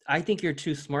I think you're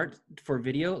too smart for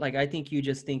video. Like I think you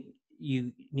just think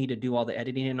you need to do all the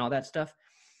editing and all that stuff.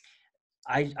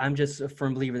 I'm just a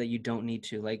firm believer that you don't need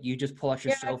to. Like you just pull out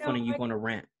your cell phone and you go on a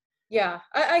rant. Yeah,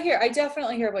 I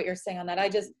definitely hear what you're saying on that. I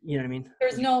just, you know what I mean?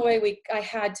 There's no way I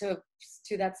had to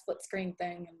do that split screen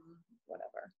thing and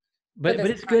whatever. But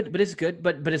it's good,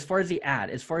 but as far as the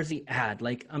ad,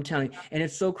 like I'm telling you, and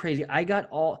it's so crazy.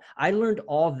 I learned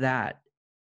all that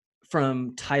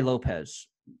from Ty Lopez,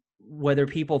 whether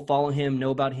people follow him,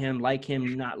 know about him, like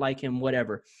him, not like him,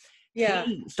 whatever. Yeah.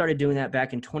 He started doing that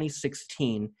back in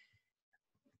 2016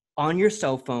 on your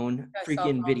cell phone,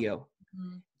 freaking video.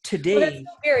 Mm-hmm. Today, well, that's so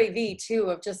Gary V too,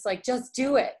 of just like, just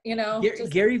do it, you know,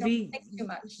 just Gary V, too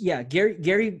much. yeah, Gary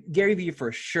V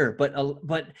for sure, but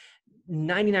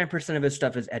 99% of his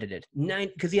stuff is edited.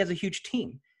 Because he has a huge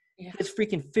team. Yeah. He has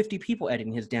freaking 50 people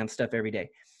editing his damn stuff every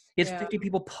day. He has 50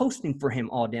 people posting for him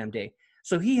all damn day.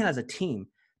 So he has a team.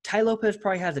 Ty Lopez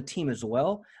probably has a team as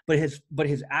well, but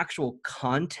his actual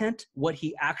content, what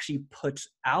he actually puts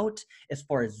out as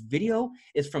far as video,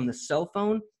 is from the cell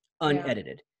phone,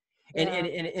 unedited.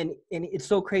 And it's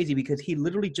so crazy because he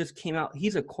literally just came out.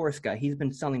 He's a course guy. He's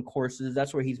been selling courses.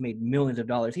 That's where he's made millions of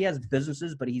dollars. He has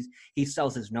businesses, but he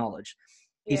sells his knowledge.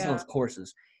 He sells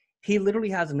courses. He literally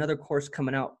has another course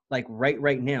coming out like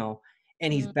right now,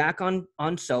 and he's back on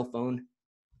cell phone,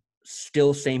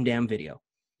 still same damn video.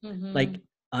 Like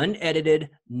unedited,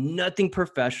 nothing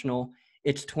professional.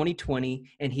 It's 2020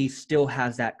 and he still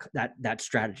has that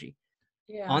strategy.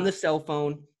 On the cell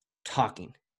phone,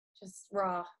 talking. Just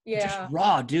raw. Just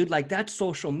raw, dude. Like that's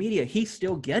social media. He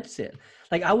still gets it.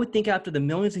 Like I would think after the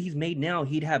millions that he's made now,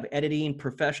 he'd have editing,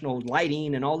 professional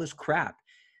lighting, and all this crap.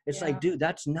 It's like, dude,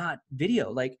 that's not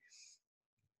video. Like,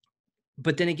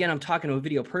 but then again, I'm talking to a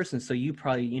video person, so you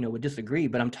probably, would disagree.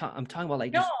 But I'm talking about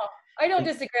like, no, I don't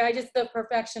disagree. I just, the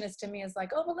perfectionist to me is like,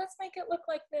 oh, well, let's make it look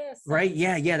like this. Right?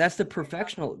 Yeah. That's the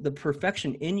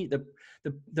perfection in you.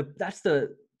 That's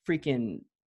the freaking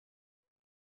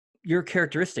your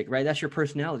characteristic, right? That's your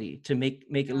personality to make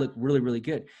it look really, really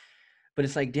good. But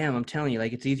it's like, damn, I'm telling you,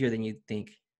 like it's easier than you think.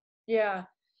 Yeah.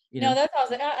 No, that's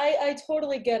awesome. I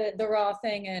totally get it, the raw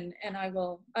thing, and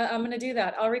I'm gonna do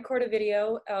that. I'll record a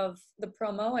video of the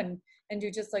promo and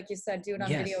do just like you said, do it on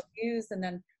video views and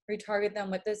then retarget them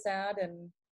with this ad,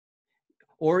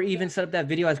 or even set up that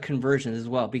video as conversions as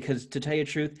well, because to tell you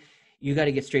the truth, you got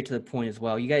to get straight to the point as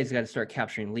well. You guys got to start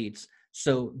capturing leads.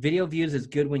 So video views is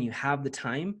good when you have the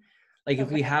time. Like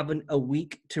if we have a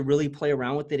week to really play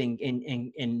around with it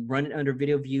and run it under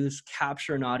video views,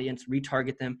 capture an audience,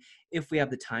 retarget them if we have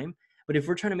the time. But if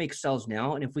we're trying to make sales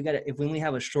now, and if we only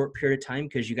have a short period of time,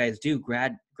 because you guys do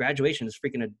graduation is a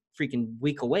freaking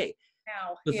week away.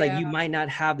 Now, so it's like you might not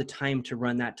have the time to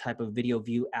run that type of video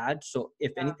view ad. So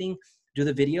if anything, do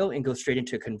the video and go straight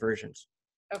into conversions.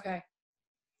 Okay.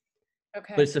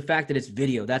 But it's the fact that it's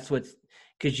video. That's what's,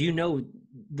 because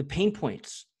the pain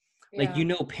points. Like,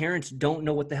 parents don't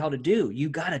know what the hell to do. You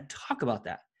got to talk about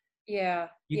that. Yeah.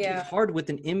 It's hard with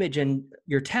an image and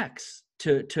your text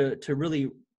to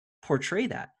really portray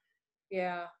that.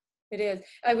 Yeah, it is.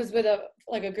 I was with a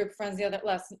group of friends the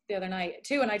other night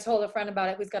too, and I told a friend about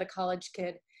it who's got a college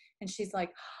kid, and she's like,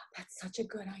 oh, that's such a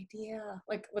good idea,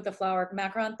 like with the flower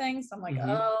macaron thing. So I'm like,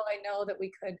 oh, I know that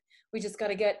we just got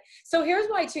to get. So here's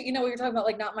why too, what you're talking about,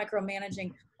 like not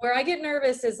micromanaging. Where I get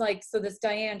nervous is like, so this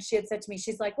Diane, she had said to me,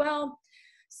 she's like, well,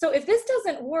 so if this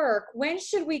doesn't work, when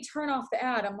should we turn off the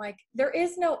ad? I'm like, there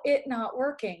is no it not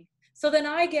working. So then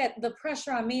I get the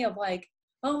pressure on me of like,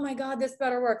 oh my God, this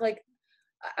better work. Like,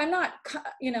 I'm not,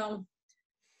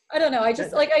 I don't know. I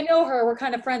just like, I know her, we're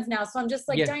kind of friends now. So I'm just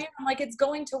like, Diane, I'm like, it's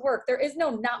going to work. There is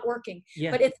no not working,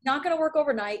 but it's not going to work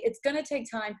overnight. It's going to take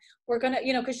time. We're going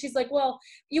to, cause she's like, well,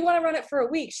 you want to run it for a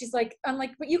week. She's like, I'm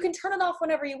like, but you can turn it off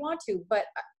whenever you want to. But,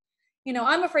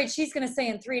 I'm afraid she's going to say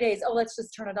in 3 days, oh, let's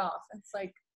just turn it off. It's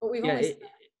like, but we've only.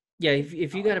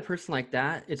 If you got a person like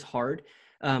that, it's hard.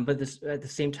 But at the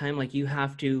same time, like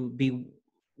the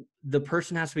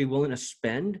person has to be willing to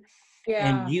spend.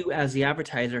 And you as the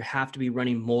advertiser have to be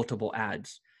running multiple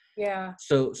ads.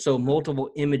 So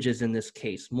multiple images in this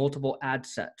case, multiple ad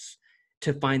sets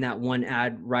to find that one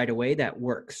ad right away that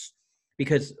works.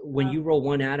 Because when you roll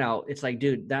one ad out, it's like,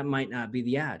 dude, that might not be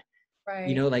the ad.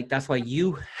 Right. Like that's why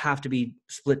you have to be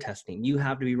split testing. You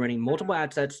have to be running multiple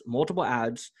ad sets, multiple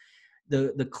ads.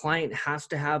 The client has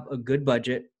to have a good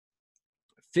budget.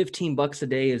 $15 a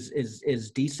day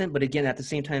is decent, but again, at the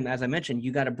same time, as I mentioned,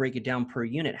 you got to break it down per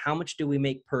unit. How much do we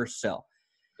make per sell?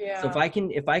 So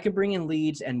if I can bring in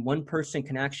leads and one person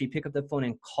can actually pick up the phone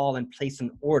and call and place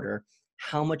an order,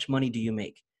 how much money do you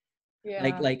make?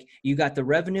 Like you got the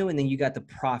revenue and then you got the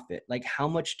profit. Like how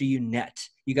much do you net?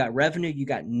 You got revenue, you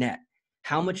got net.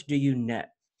 How much do you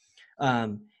net?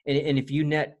 And if you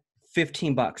net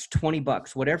 $15,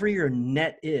 $20, whatever your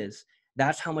net is,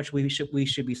 that's how much we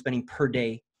should be spending per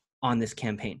day on this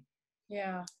campaign.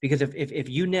 Yeah. Because if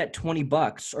you net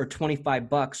 $20 or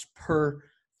 $25 per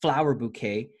flower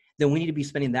bouquet, then we need to be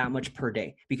spending that much per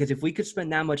day. Because if we could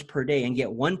spend that much per day and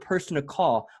get one person to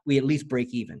call, we at least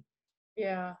break even.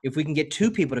 Yeah. If we can get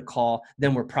 2 people to call,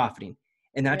 then we're profiting.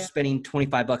 And that's spending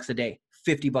 $25 a day,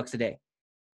 $50 a day.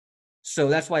 So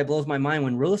that's why it blows my mind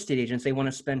when real estate agents, they want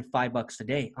to spend $5 a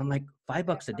day. I'm like,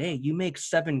 $5 a day, you make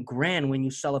 $7,000 when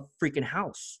you sell a freaking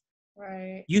house.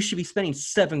 Right. You should be spending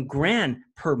 $7,000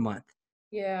 per month.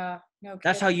 Yeah. No kidding.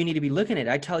 That's how you need to be looking at it.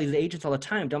 I tell these agents all the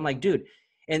time. I'm like, dude,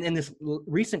 and this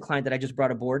recent client that I just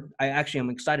brought aboard, I'm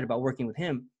excited about working with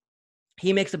him.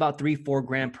 He makes about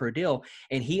 $3-4 per deal,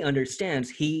 and he understands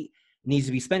he needs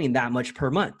to be spending that much per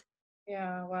month.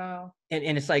 Yeah. Wow.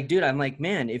 And it's like, dude, I'm like,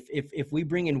 man, if we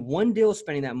bring in one deal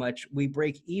spending that much, we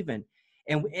break even.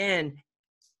 And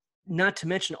not to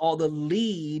mention all the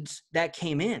leads that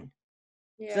came in.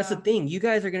 Yeah. So that's the thing. You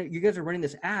guys are running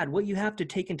this ad. What you have to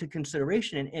take into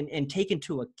consideration and take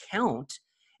into account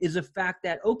is the fact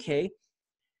that, okay,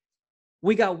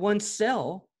 we got one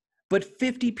sell, but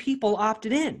 50 people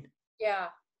opted in. Yeah.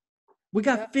 We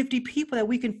got 50 people that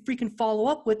we can freaking follow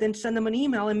up with and send them an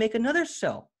email and make another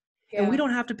sell. Yeah. And we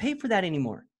don't have to pay for that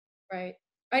anymore. Right.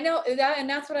 I know that. And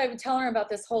that's what I would tell her about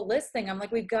this whole list thing. I'm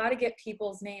like, we've got to get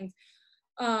people's names.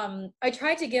 I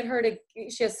tried to get her to,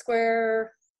 she has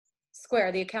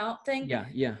Square, the account thing. Yeah.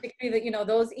 Yeah.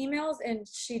 Those emails, and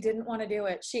she didn't want to do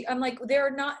it. I'm like,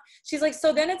 they're not, she's like,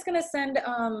 so then it's going to send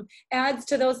ads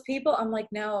to those people. I'm like,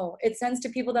 no, it sends to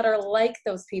people that are like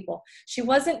those people. She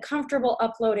wasn't comfortable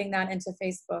uploading that into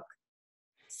Facebook.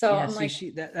 So yeah, I'm like,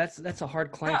 that's a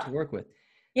hard client to work with.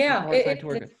 Yeah,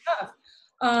 it's tough.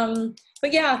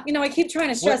 But yeah, I keep trying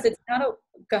to stress it's not a,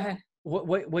 go ahead.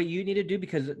 What you need to do,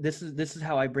 because this is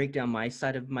how I break down my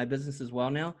side of my business as well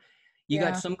now. You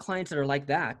got some clients that are like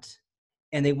that,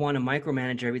 and they want to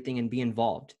micromanage everything and be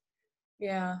involved.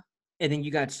 Yeah. And then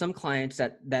you got some clients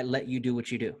that let you do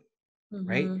what you do,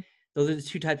 right? Those are the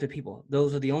 2 types of people.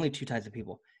 Those are the only 2 types of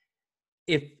people.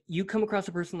 If you come across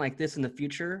a person like this in the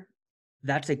future,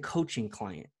 that's a coaching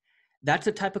client. That's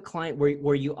a type of client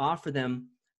where you offer them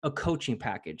a coaching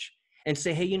package and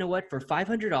say, hey, you know what? For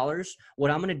 $500,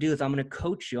 what I'm going to do is I'm going to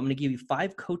coach you. I'm going to give you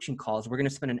 5 coaching calls. We're going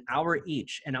to spend an hour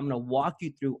each, and I'm going to walk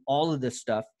you through all of this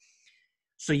stuff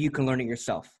so you can learn it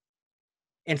yourself.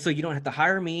 And so you don't have to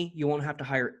hire me. You won't have to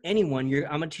hire anyone.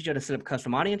 I'm going to teach you how to set up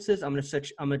custom audiences. I'm going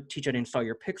to teach you how to install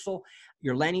your pixel,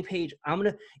 your landing page.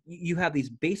 You have these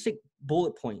basic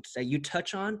bullet points that you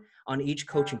touch on each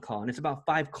coaching call. And it's about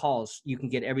 5 calls. You can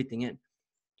get everything in.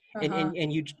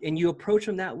 And you approach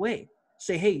them that way.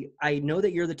 Say, hey, I know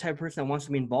that you're the type of person that wants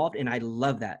to be involved, and I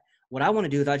love that. What I want to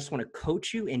do is I just want to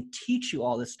coach you and teach you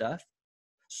all this stuff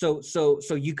so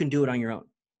you can do it on your own.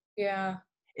 Yeah.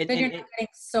 Then you're not getting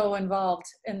so involved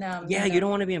in them. Yeah, you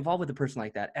don't want to be involved with a person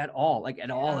like that at all, like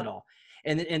at all.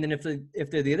 And then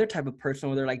if they're the other type of person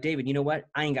where they're like, David, you know what?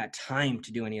 I ain't got time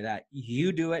to do any of that.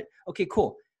 You do it. Okay,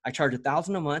 cool. I charge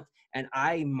 $1,000 a month, and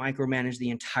I micromanage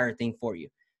the entire thing for you.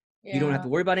 Yeah. You don't have to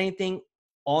worry about anything.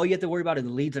 All you have to worry about are the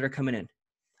leads that are coming in.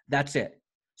 That's it.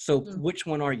 So which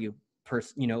one are you?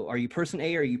 Are you person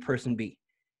A or are you person B?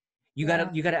 You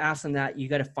gotta ask them that. You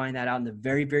gotta find that out in the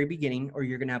very, very beginning, or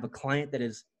you're gonna have a client that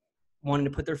is wanting to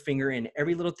put their finger in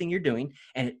every little thing you're doing,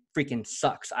 and it freaking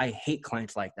sucks. I hate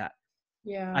clients like that.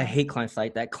 Yeah. I hate clients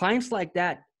like that. Clients like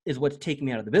that is what's taking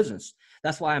me out of the business.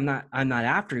 That's why I'm not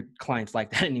after clients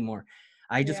like that anymore.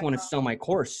 I just want to sell my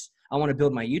course. I want to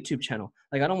build my YouTube channel.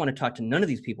 Like, I don't want to talk to none of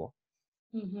these people.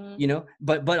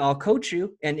 But I'll coach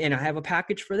you, and I have a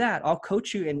package for that. I'll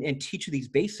coach you and teach you these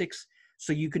basics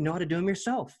so you can know how to do them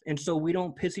yourself. And so we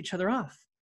don't piss each other off.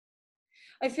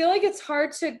 I feel like it's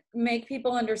hard to make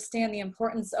people understand the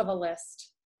importance of a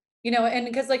list, and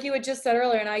because like you had just said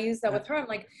earlier, and I used that with her, I'm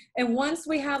like, and once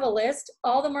we have a list,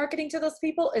 all the marketing to those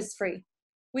people is free.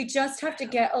 We just have to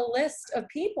get a list of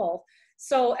people.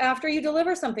 So after you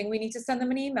deliver something, we need to send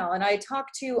them an email. And I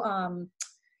talked to,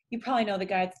 you probably know the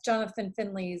guy, it's Jonathan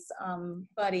Finley's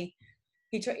buddy.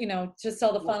 He, to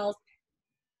sell the funnels.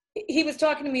 He was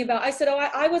talking to me about, I said,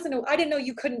 I didn't know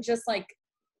you couldn't just like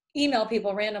email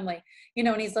people randomly,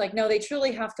 and he's like, no, they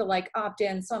truly have to like opt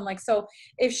in. So I'm like, so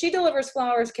if she delivers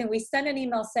flowers, can we send an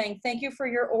email saying, thank you for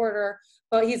your order?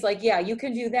 But he's like, yeah, you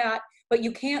can do that, but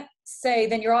you can't say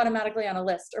then you're automatically on a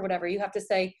list or whatever. You have to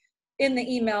say in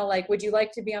the email, like, would you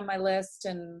like to be on my list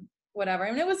and whatever.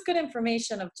 I mean, it was good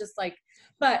information of just like,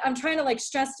 but I'm trying to like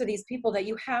stress to these people that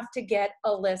you have to get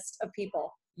a list of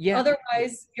people. Yeah.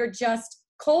 Otherwise you're just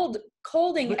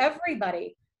colding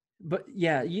everybody. But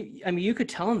yeah, I mean, you could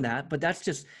tell them that, but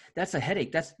that's a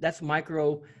headache. That's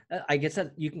micro, I guess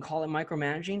that you can call it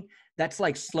micromanaging. That's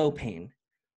like slow pain.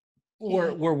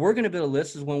 Where we're going to build a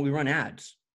list is when we run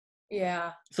ads.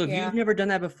 Yeah. So if you've never done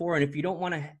that before, and if you don't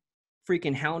want to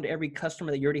freaking hound every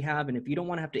customer that you already have, and if you don't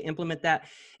want to have to implement that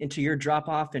into your drop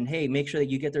off and, hey, make sure that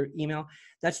you get their email,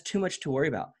 that's too much to worry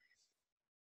about.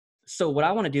 So what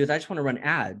I want to do is I just want to run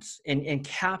ads and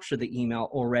capture the email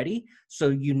already. So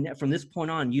from this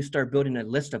point on, you start building a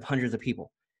list of hundreds of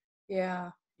people. Yeah.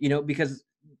 You know, because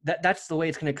that's the way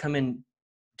it's going to come in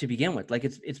to begin with. Like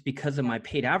it's because of my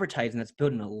paid advertising that's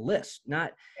building a list,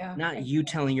 not you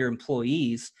telling your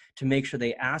employees to make sure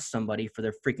they ask somebody for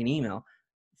their freaking email.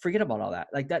 Forget about all that.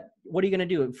 Like that, what are you going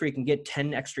to do? Freaking get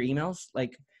 10 extra emails?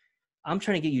 Like I'm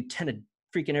trying to get you 10 a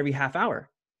freaking every half hour.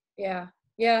 Yeah.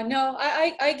 Yeah. No,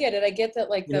 I get it. I get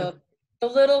that, like the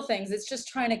little things. It's just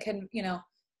trying to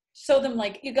show them,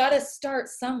 like, you got to start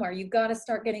somewhere. You got to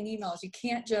start getting emails. You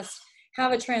can't just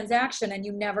have a transaction and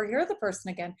you never hear the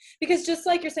person again. Because just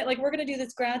like you're saying, like, we're going to do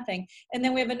this grad thing, and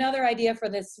then we have another idea for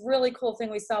this really cool thing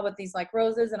we saw with these like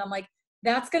roses, and I'm like,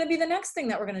 that's going to be the next thing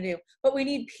that we're going to do. But we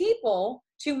need people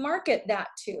to market that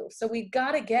to. So we've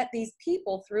got to get these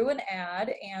people through an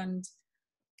ad. And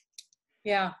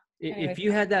yeah. If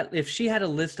you had that, if she had a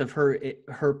list of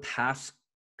her past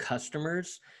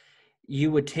customers,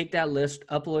 you would take that list,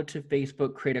 upload it to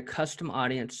Facebook, create a custom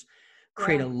audience,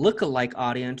 create a lookalike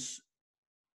audience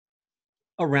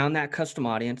around that custom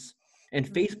audience,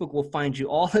 and Facebook will find you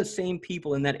all the same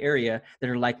people in that area that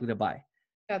are likely to buy.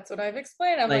 That's what I've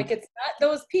explained. I'm like, it's not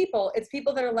those people, it's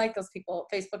people that are like those people.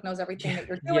 Facebook knows everything that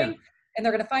you're doing, and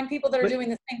they're going to find people that are doing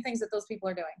the same things that those people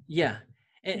are doing. Yeah.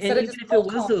 And even if it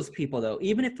was those people, though,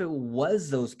 even if it was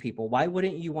those people, why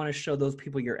wouldn't you want to show those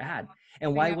people your ad?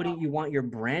 And why wouldn't you want your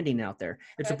branding out there?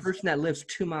 It's a person that lives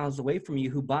 2 miles away from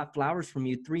you who bought flowers from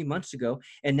you 3 months ago,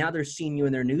 and now they're seeing you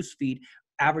in their news feed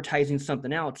advertising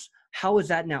something else. How is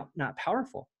that not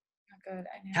powerful? Not good.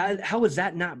 I know. How is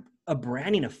that not a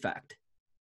branding effect?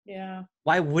 Yeah.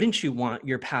 Why wouldn't you want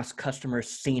your past customers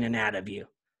seeing an ad of you?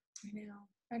 I know.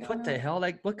 What the hell?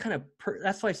 Like, what kind of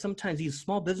that's why sometimes these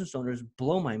small business owners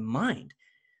blow my mind.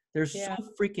 They're so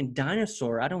freaking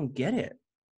dinosaur. I don't get it.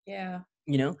 Yeah.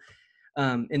 You know?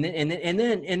 And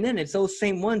then it's those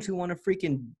same ones who want to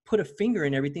freaking put a finger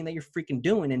in everything that you're freaking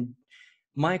doing and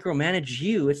micromanage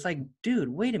you. It's like, dude,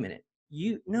 wait a minute.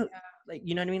 Like,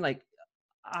 you know what I mean? Like,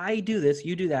 I do this,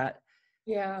 you do that.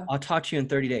 Yeah. I'll talk to you in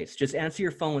 30 days. Just answer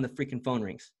your phone when the freaking phone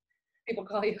rings. People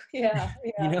call you. Yeah.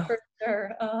 Yeah. You know? For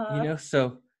sure. You know,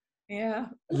 so yeah.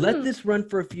 Let this run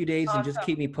for a few days and just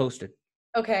keep me posted.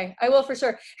 Okay, I will for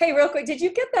sure. Hey, real quick, did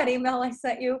you get that email I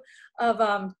sent you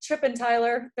of Trip and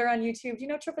Tyler? They're on YouTube. Do you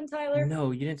know Trip and Tyler?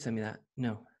 No, you didn't send me that.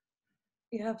 No.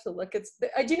 You have to look. Do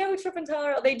you know who Trip and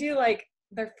Tyler are? They do, like,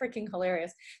 they're freaking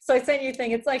hilarious. So I sent you a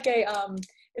thing. It's like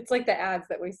it's like the ads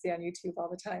that we see on YouTube all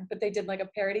the time, but they did like a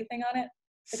parody thing on it.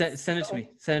 Send it to me.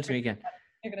 Send it to me again.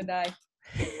 You're gonna die.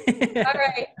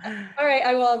 All right.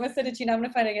 I will. I'm gonna send it to you now. I'm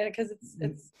gonna find it again because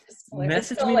it's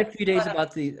message me in a few days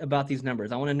about these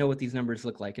numbers. I want to know what these numbers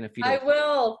look like in a few days. I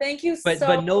will. Thank you.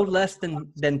 But no less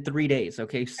than 3 days.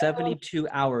 Okay, 72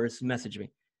 hours. Message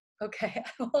me. Okay,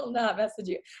 I will not message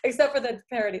you except for the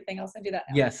parody thing. I'll send you that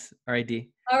now. Yes. All right, D.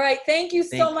 All right. Thank you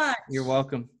so much. You're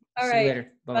welcome. All See right. you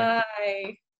later. Bye-bye.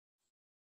 Bye.